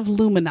gift of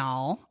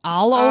luminol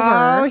all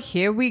over. Oh,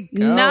 here we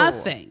go.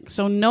 Nothing.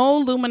 So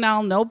no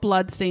luminol, no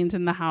bloodstains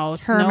in the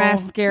house. Her no,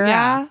 mascara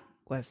yeah.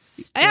 was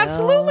still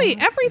Absolutely.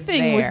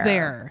 Everything was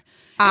there.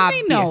 And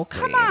they know.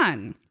 Obviously. Come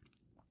on.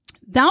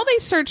 Now they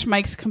search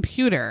Mike's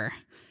computer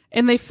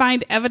and they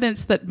find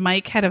evidence that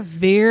Mike had a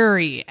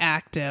very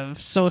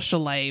active social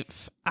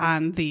life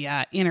on the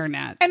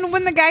internet. And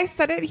when the guy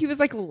said it, he was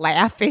like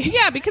laughing.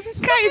 Yeah, because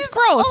this guy is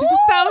gross. He's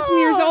 1,000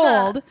 years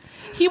old.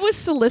 He was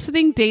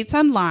soliciting dates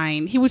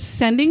online. He was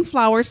sending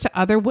flowers to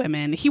other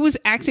women. He was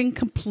acting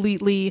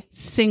completely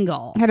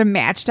single. Had a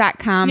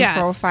Match.com Yes.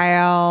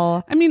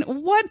 profile. I mean,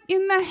 what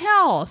in the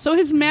hell? So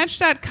his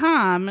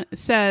Match.com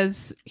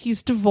says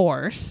he's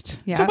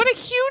divorced. Yeah. So what a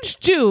huge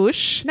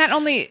douche. Not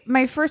only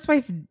my first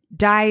wife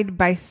died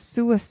by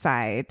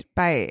suicide,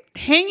 by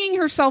Hanging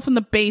herself in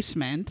the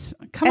basement.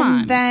 Come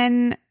and on.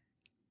 then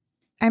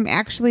I'm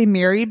actually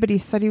married, but he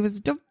said he was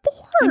divorced.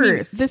 I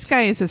mean, this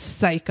guy is a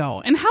psycho.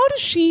 And how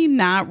does she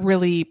not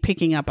really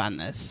picking up on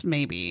this?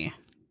 Maybe.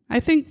 I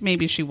think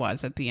maybe she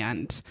was at the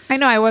end. I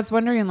know. I was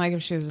wondering, like,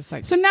 if she was just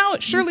like. So now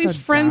Shirley's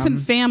so friends dumb.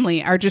 and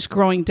family are just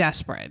growing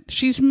desperate.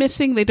 She's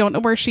missing. They don't know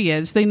where she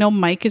is. They know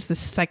Mike is the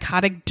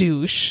psychotic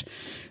douche.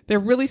 They're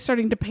really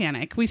starting to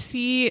panic. We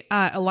see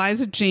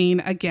Eliza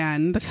Jane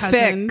again, the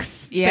cousin.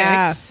 Fix.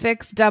 Yeah.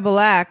 Fix double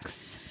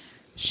X.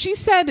 She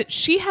said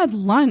she had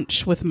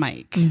lunch with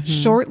Mike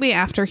shortly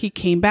after he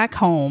came back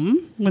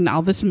home when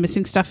all this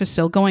missing stuff is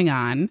still going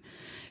on.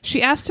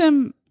 She asked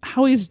him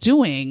how he's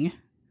doing.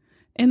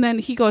 And then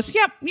he goes,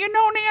 yep, you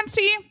know,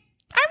 Nancy,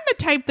 I'm the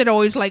type that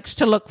always likes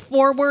to look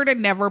forward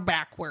and never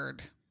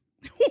backward.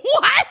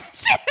 What?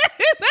 That's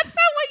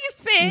not what you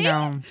say.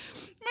 No.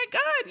 My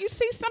God, you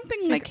say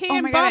something like, hey, oh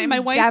I'm my bummed. God, My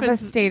I'm wife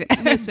devastated. is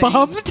missing.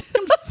 Bummed?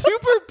 I'm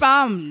super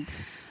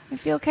bummed. I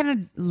feel kind of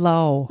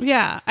low.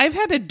 Yeah, I've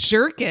had to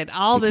jerk it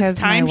all Because this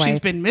time my she's wife's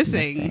been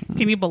missing.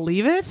 Can you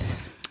believe it?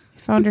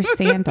 Found her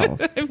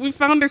sandals. We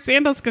found her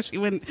sandals because she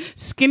went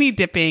skinny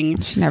dipping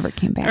She never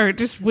came back. or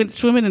just went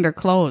swimming in her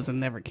clothes and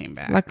never came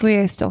back. Luckily,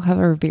 I still have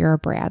her Vera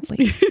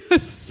Bradley.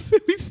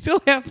 We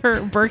still have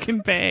her Birkin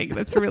bag.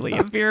 That's really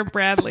a Vera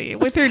Bradley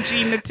with her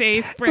Jean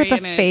Naté spray with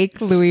in a it. fake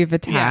Louis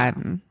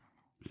Vuitton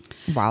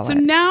wallet. So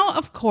now,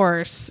 of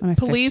course, And a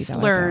police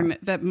 $50 learn bill.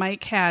 that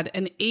Mike had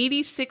an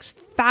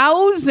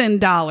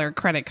 $86,000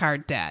 credit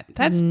card debt.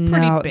 That's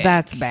pretty big.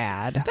 That's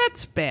bad.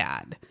 That's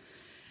bad.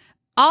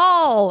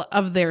 All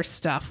of their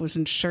stuff was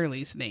in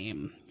Shirley's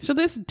name. So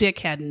this dick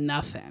had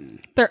nothing.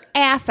 Their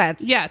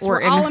assets Yes,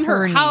 were all in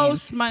her name.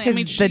 house, money. I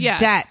mean, the yes,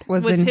 debt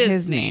was was in his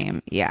his name.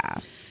 name. Yeah.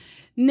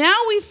 Now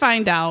we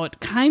find out,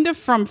 kind of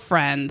from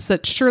friends,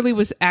 that Shirley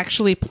was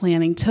actually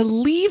planning to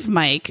leave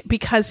Mike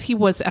because he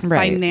was a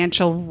Right.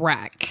 financial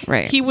wreck.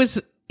 Right. He was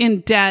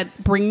in debt,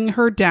 bringing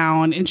her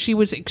down, and she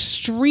was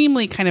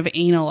extremely kind of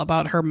anal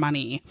about her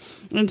money.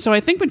 And so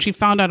I think when she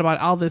found out about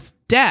all this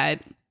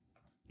debt,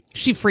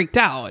 she freaked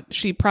out.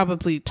 She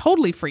probably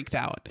totally freaked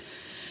out.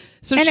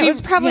 So And she, it was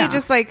probably yeah.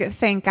 just like,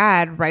 thank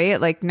God, right?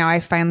 Like now I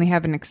finally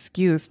have an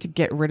excuse to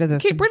get rid of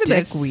this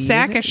this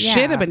sack of shit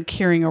Yeah. I've been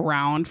carrying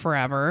around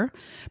forever.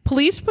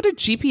 Police put a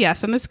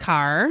GPS in his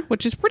car,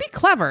 which is pretty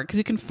clever because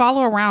you can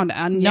follow around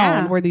unknown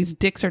Yeah. where these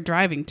dicks are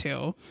driving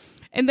to.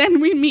 And then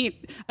we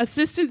meet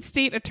assistant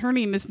state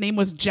attorney, and his name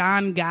was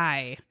John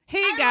Guy.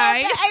 Hey,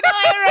 Guy.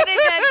 I read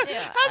it too.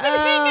 How's it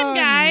hanging,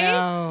 Guy?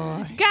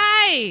 No.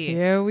 Guy.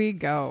 Here we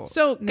go.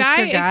 So Mr.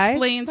 Guy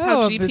explains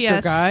how Mr.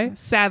 GPS Guy.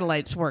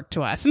 satellites work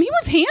to us. And he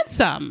was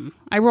handsome.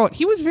 I wrote,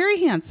 he was very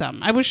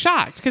handsome. I was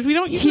shocked because we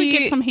don't usually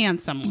get some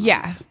handsome ones.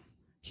 Yeah.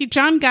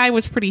 John Guy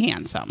was pretty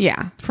handsome.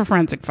 Yeah. For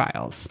Forensic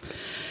Files.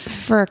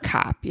 For a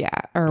cop, yeah,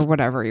 or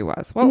whatever he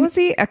was. What was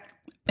he? A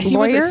He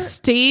lawyer?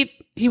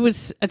 he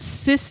was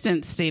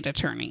assistant state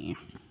attorney.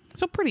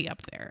 So pretty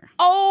up there.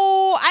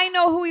 Oh, I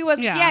know who he was.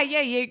 Yeah.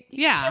 Yeah.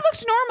 Yeah. He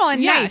looked normal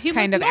and Yeah, nice, he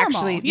kind of, looked normal.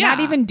 actually. Yeah. Not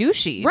even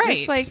douchey.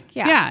 Right. Just like,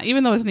 Yeah,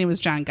 even though his name was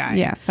John Guy.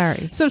 Yeah,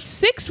 sorry. So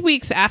 6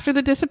 weeks after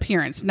the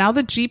disappearance, now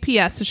the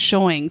GPS is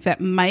showing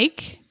that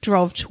Mike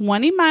drove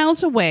 20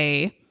 miles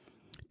away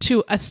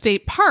to a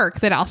state park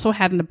that also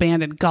had an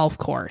abandoned golf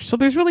course. So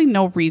there's really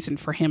no reason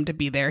for him to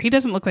be there. He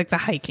doesn't look like the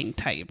hiking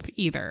type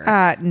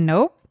either.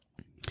 Nope.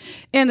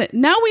 And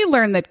now we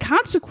learn that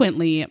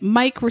consequently,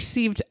 Mike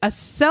received a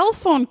cell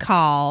phone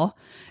call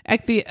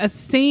at the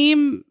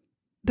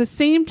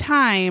same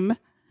time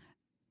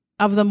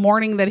of the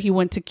morning that he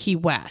went to Key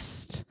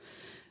West.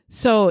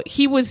 So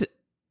he was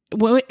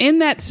in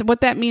that.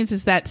 What that means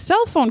is that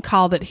cell phone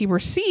call that he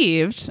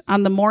received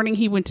on the morning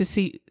he went to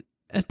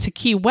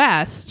Key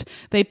West,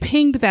 they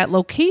pinged that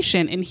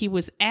location, and he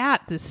was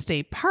at the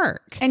state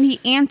park. And he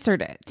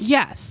answered it.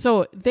 Yes.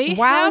 So they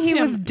While have he him-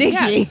 was digging.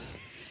 Yes.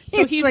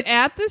 So It's he's like,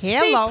 at the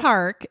state hello.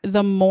 park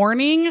the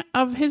morning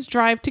of his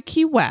drive to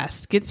Key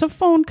West, gets a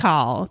phone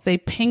call. They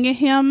ping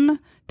him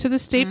to the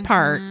state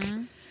park.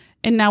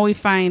 And now we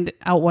find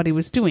out what he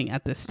was doing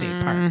at this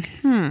state park.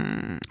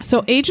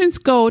 So agents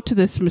go to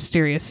this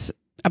mysterious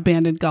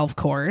abandoned golf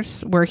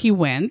course where he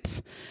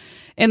went.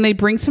 And they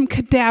bring some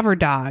cadaver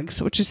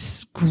dogs, which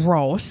is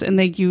gross. And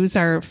they use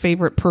our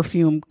favorite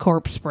perfume,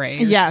 corpse spray,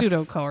 or Yes.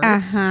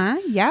 pseudocorpse,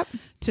 Yep.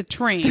 to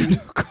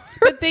train.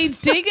 But they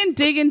dig and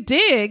dig and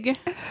dig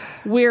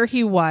where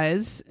he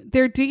was.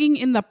 They're digging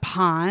in the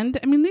pond.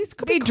 I mean, these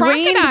could be They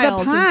drained the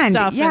crocodiles and pond.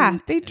 stuff. Yeah,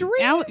 and they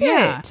drained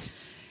it.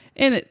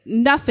 And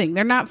nothing.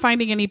 They're not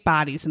finding any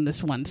bodies in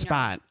this one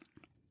spot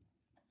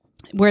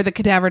where the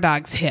cadaver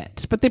dogs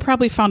hit. But they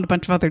probably found a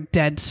bunch of other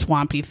dead,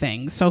 swampy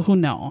things. So who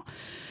knows?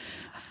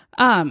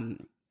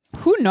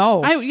 Who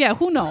knows?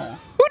 Who know?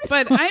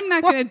 But I'm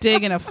not going to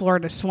dig in a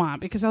Florida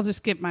swamp because I'll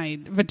just get my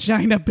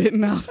vagina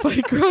bitten off by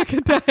a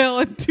crocodile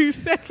in 2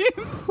 seconds.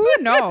 Who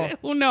knows?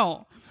 Who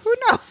know? Who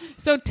knows?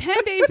 So 10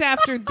 days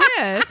after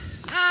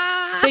this,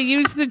 they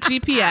use the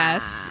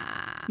GPS.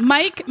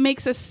 Mike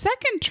makes a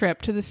second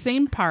trip to the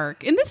same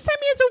park, and this time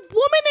he has a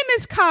woman in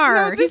his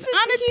car. He's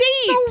on a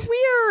date. So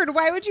weird.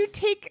 Why would you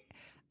take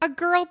a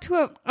girl to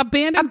a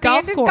Abandoned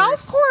golf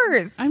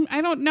course.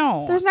 I don't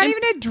know. There's not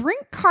even a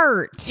drink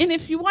cart. And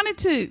if you wanted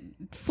to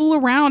fool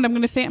around, I'm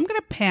going to say I'm going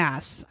to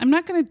pass. I'm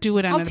not going to do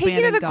it on I'll an take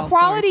you to abandoned the golf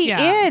Quality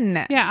course. Yeah.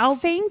 Inn. Yeah,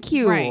 Thank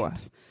you. Right.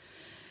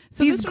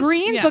 So These this was-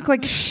 greens yeah. look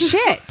like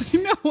shit.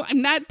 No,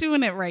 I'm not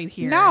doing it right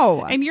here.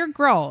 No. And you're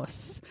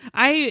gross.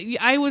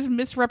 I was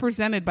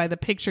misrepresented by the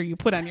picture you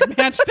put on your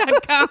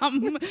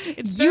Match.com.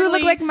 You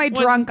look like my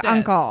drunk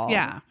uncle.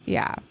 Yeah.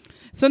 Yeah.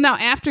 So now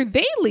after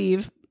they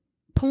leave,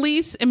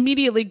 police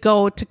immediately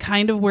go to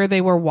kind of where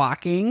they were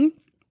walking,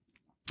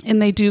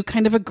 and they do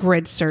kind of a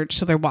grid search.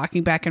 So they're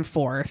walking back and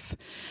forth,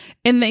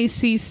 and they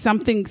see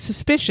something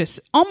suspicious,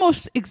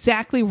 almost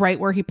exactly right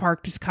where he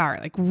parked his car,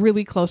 like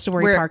really close to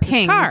where Where he it parked his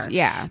pinged, car.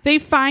 yeah. They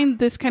find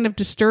this kind of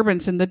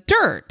disturbance in the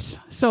dirt.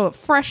 So a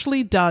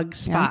freshly dug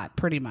spot,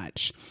 pretty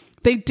much.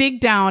 They dig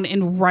down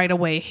and right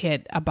away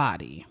hit a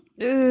body.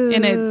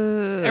 And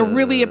it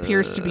really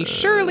appears to be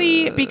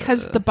Shirley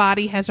because the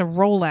body has a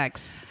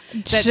Rolex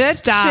that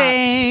stopped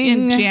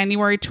in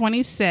January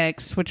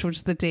 26th, which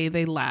was the day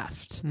they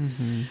left.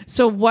 Mm-hmm.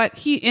 So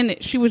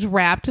she was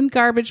wrapped in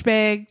garbage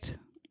bags,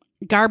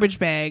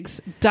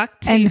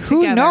 duct taped And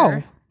who together.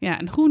 know? Yeah,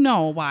 and who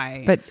know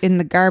why? But in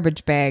the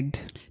garbage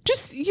bagged.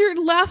 Just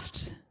you're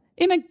left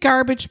in a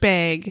garbage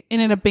bag in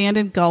an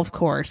abandoned golf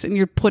course, and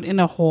you're put in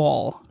a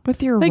hole.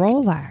 With your Like,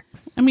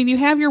 Rolex. I mean, you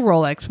have your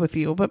Rolex with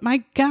you, but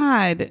my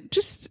God,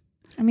 just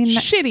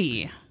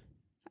shitty.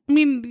 I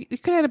mean, you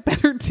could have had a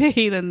better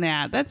day than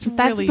that. That's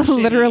really the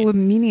shitty. literal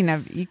meaning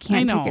of you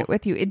can't I know. take it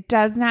with you. It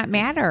does not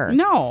matter.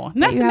 No,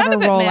 that you have none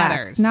of a it Rolex.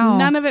 matters. No.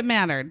 None of it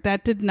mattered.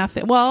 That did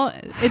nothing. Well,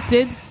 it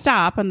did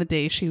stop on the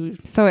day she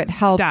So it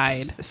helped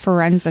died.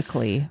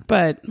 forensically.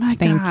 But my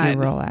Thank God,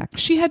 you, Rolex.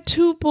 she had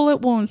 2 bullet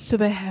wounds to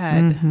the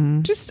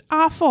head. Just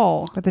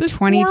awful. With a This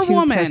 22 poor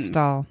woman.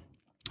 pistol.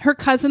 Her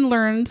cousin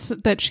learns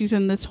that she's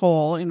in this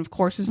hole and, of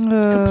course, is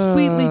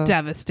completely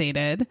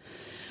devastated.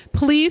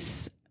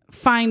 Police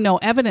find no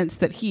evidence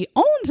that he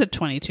owns a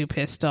 .22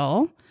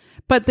 pistol,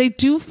 but they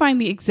do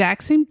find the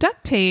exact same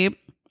duct tape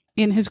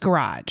in his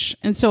garage.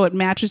 And so it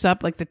matches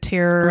up, like the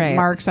tear Right.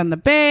 marks on the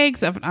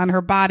bags on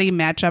her body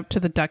match up to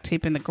the duct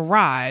tape in the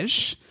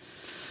garage.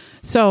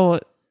 So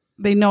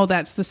they know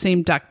that's the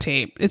same duct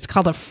tape. It's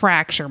called a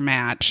fracture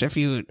match if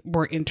you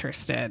were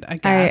interested, I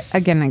guess. I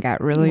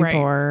got really Right.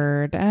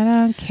 bored. I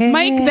don't care.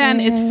 Mike then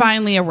is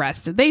finally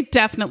arrested. They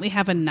definitely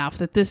have enough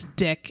that this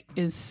dick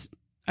is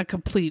a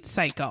complete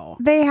psycho.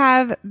 They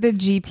have the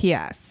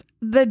GPS,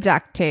 the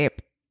duct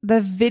tape,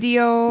 the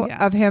video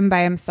Yes. of him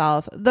by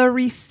himself, the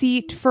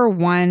receipt for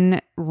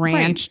one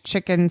ranch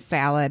chicken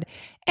salad,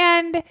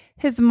 and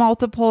his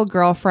multiple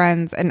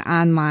girlfriends and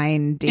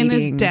online In his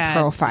dating dad's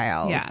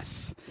profiles.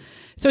 Yes.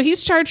 So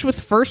he's charged with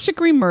first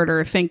degree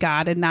murder, thank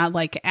God, and not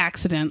like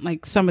accident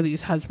like some of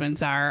these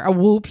husbands are, a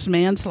whoops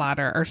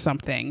manslaughter or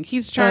something.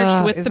 He's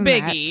charged with the isn't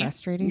that biggie.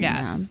 frustrating?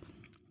 Yes.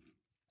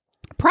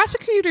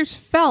 Prosecutors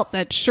felt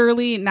that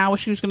Shirley now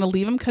she was going to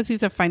leave him because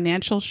he's a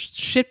financial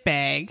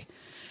shitbag,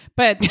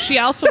 but she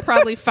also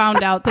probably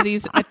found out that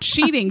he's a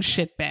cheating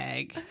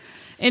shitbag.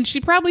 And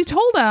she probably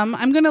told him,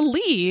 I'm going to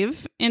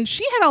leave. And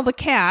she had all the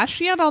cash.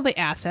 She had all the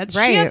assets.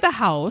 She had Right. the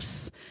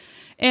house.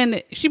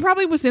 And she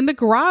probably was in the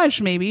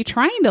garage maybe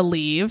trying to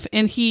leave.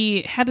 And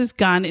he had his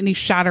gun and he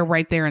shot her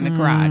right there in the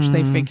garage,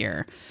 they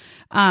figure.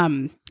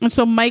 And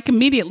so Mike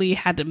immediately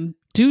had to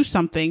do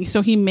something.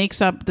 So he makes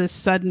up this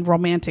sudden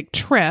romantic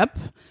trip.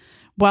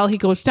 While he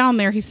goes down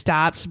there, he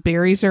stops,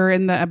 buries her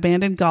in the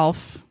abandoned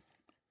Gulf.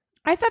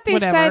 I thought they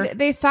Whatever. said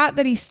they thought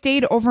that he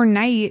stayed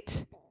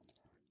overnight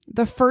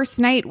the first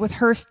night with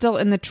her still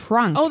in the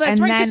trunk. Oh, that's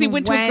and right, because he then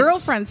went to a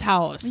girlfriend's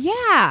house.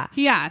 Yeah.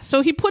 Yeah,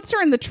 so he puts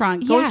her in the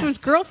trunk, goes to his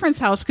Yes. girlfriend's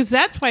house, because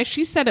that's why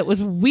she said it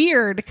was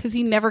weird, because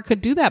he never could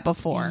do that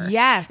before.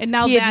 Yes. And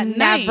now he that had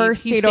night, never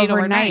he stayed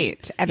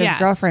overnight at his Yes.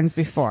 girlfriend's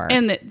before.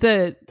 And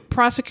the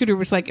prosecutor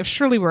was like, if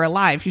Shirley were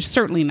alive, you're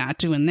certainly not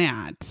doing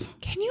that.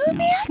 Can you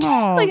imagine?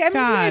 Oh, like, I'm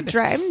just God. gonna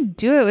drive and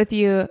do it with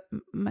you.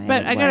 My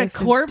But I got a wife is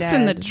corpse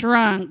in the dead.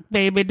 trunk,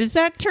 baby. Does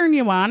that turn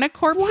you on, a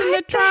corpse in the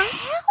What the trunk?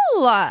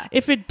 hell?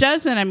 If it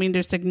doesn't, I mean,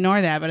 just ignore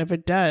that. But if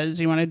it does,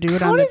 you want to do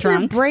it How on the does your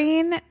trunk?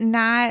 brain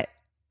not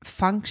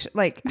function?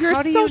 Like, You're how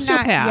a do you sociopath.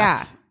 not?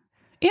 Yeah.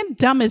 And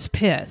dumb as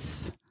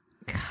piss.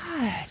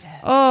 God.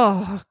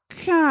 Oh,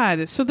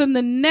 God. So then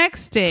the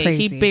next day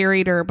he Crazy.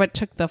 buried her, but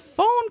took the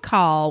phone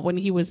call when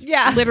he was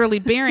Yeah. literally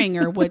burying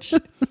her, which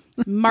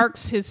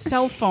marks his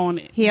cell phone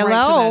right to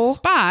Hello. that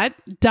spot.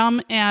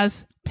 Dumb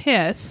as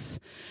piss.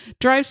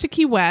 Drives to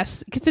Key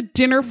West, gets a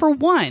dinner for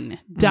one.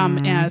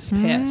 Dumb as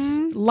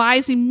piss.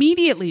 Lies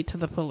immediately to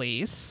the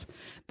police.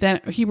 Then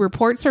he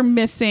reports her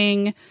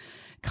missing,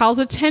 calls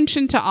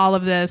attention to all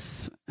of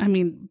this. I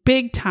mean,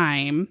 big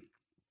time.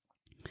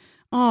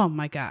 Oh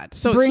my God.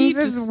 So Brings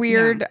he his just-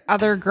 weird yeah.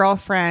 other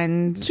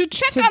girlfriend To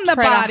check on the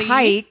try to body.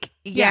 hike.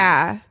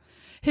 Yeah. Yes.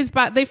 His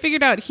they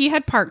figured out he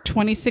had parked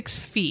 26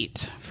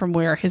 feet from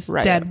where his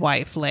Right. dead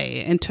wife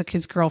lay and took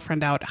his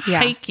girlfriend out Yeah.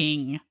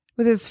 hiking.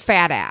 With his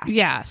fat ass.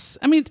 Yes.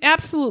 I mean,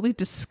 absolutely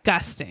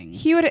disgusting.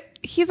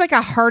 He's like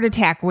a heart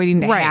attack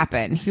waiting to Right.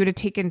 happen. He would have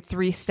taken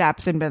 3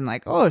 steps and been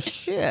like, oh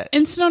shit.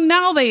 And so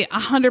now they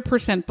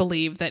 100%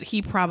 believe that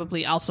he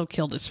probably also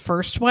killed his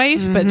first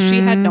wife, but she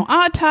had no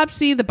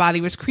autopsy. The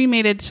body was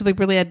cremated, so they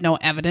really had no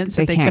evidence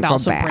that They they could can't go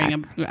also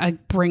back.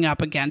 bring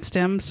up against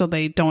him, so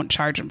they don't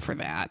charge him for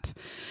that.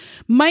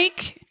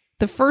 Mike,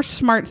 the first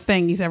smart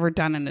thing he's ever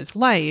done in his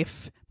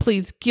life,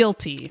 pleads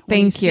guilty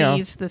when Thank he you.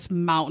 sees this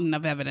mountain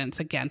of evidence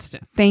against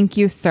him. Thank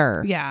you,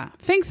 sir. Yeah.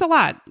 Thanks a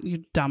lot,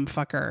 you dumb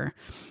fucker.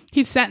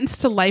 He's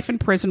sentenced to life in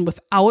prison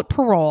without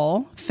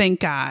parole.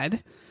 Thank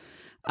God.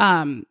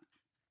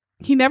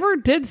 He never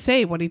did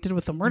say what he did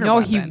with the murder No,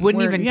 weapon. he wouldn't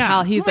Where- even yeah.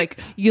 tell. He's like,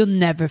 you'll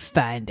never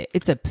find it.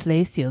 It's a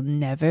place you'll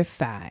never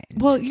find.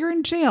 Well, you're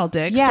in jail,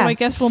 Dick, Yeah, so I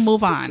guess just we'll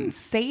move on.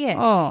 Say it.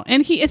 Oh,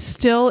 and he is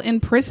still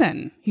in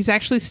prison. He's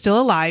actually still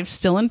alive,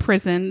 still in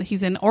prison.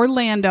 He's in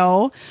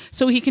Orlando,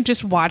 so he can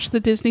just watch the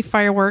Disney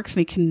fireworks, and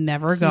he can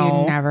never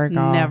go. never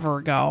go.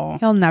 Never go.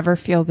 He'll never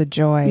feel the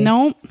joy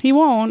No, he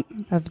won't.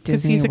 of Because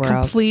Disney he's a World.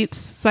 complete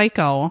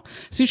psycho.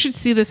 So you should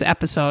see this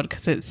episode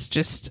because it's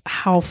just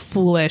how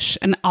foolish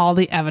and all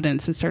the evidence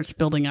it starts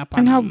building up on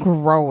and how him.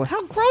 gross.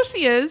 How gross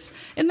he is.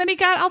 And then he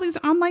got all these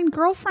online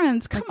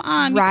girlfriends. Come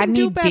on, Rodney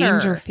you can do better.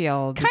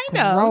 Dangerfield. Kind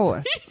of.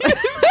 Gross.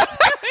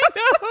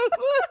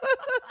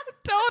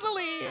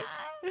 Totally.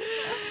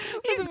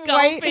 He's With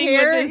golfing white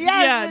hair? with his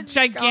Yes, it's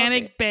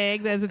gigantic golfing.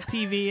 bag that has a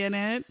TV in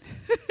it.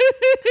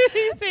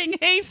 He's saying,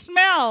 hey,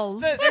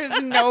 smells.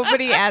 There's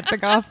nobody at the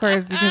golf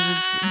course because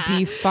it's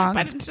defunct.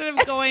 But instead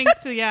of going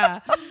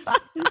to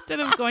instead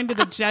of going to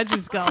the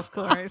judge's golf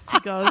course, he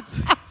goes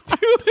to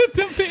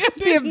the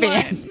abandoned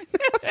one.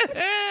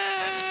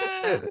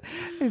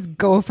 There's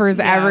gophers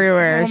Yeah.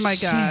 everywhere. Oh my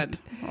Shit. God.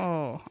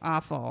 Oh,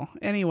 awful.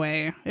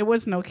 Anyway, it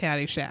was no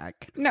Caddyshack.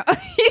 No,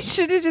 he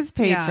should have just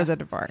paid Yeah. for the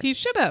divorce. He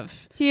should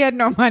have. He had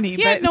no money. He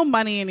but had no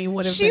money, and he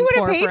would have. she been would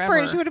have poor paid for forever.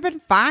 it. She would have been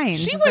fine.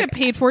 She She's would have like,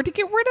 paid for it to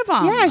get rid of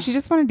him. Yeah, she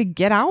just wanted to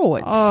get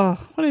out. Oh,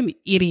 what an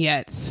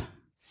idiot!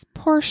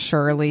 Poor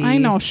Shirley. I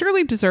know.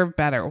 Shirley deserved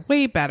better.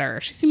 Way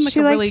better. She seemed like She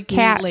a liked really neat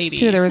cats lady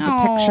too. There was a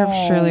picture of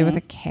Oh, Shirley with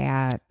a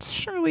cat.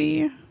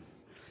 Shirley.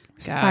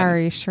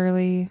 Sorry,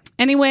 Shirley.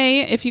 Anyway,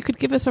 if you could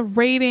give us a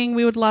rating,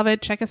 we would love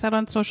it. Check us out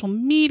on social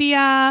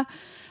media.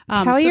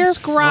 Tell your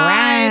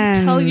friends.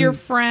 Tell your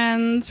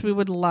friends. We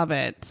would love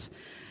it.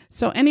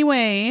 So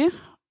anyway,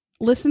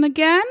 listen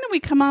again. We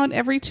come out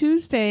every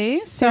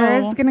Tuesday.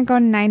 Sarah's going to go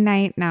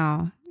night-night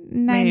now.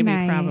 Night-night.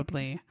 Maybe,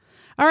 probably.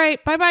 All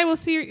right. Bye-bye. We'll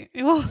see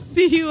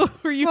you.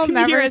 Or you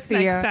can hear us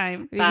next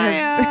time.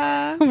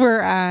 Bye.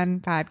 We're on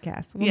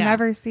podcast. We'll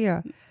never see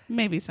you.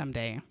 Maybe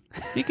someday.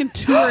 You can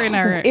tour in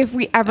our if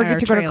we ever get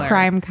to go to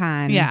Crime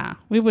Con. Yeah,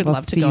 we would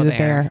love to go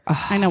there.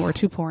 Oh, I know we're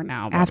too poor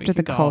now. But after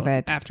the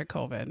COVID. After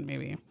COVID,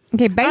 maybe.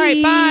 Okay, bye. All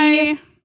right, bye.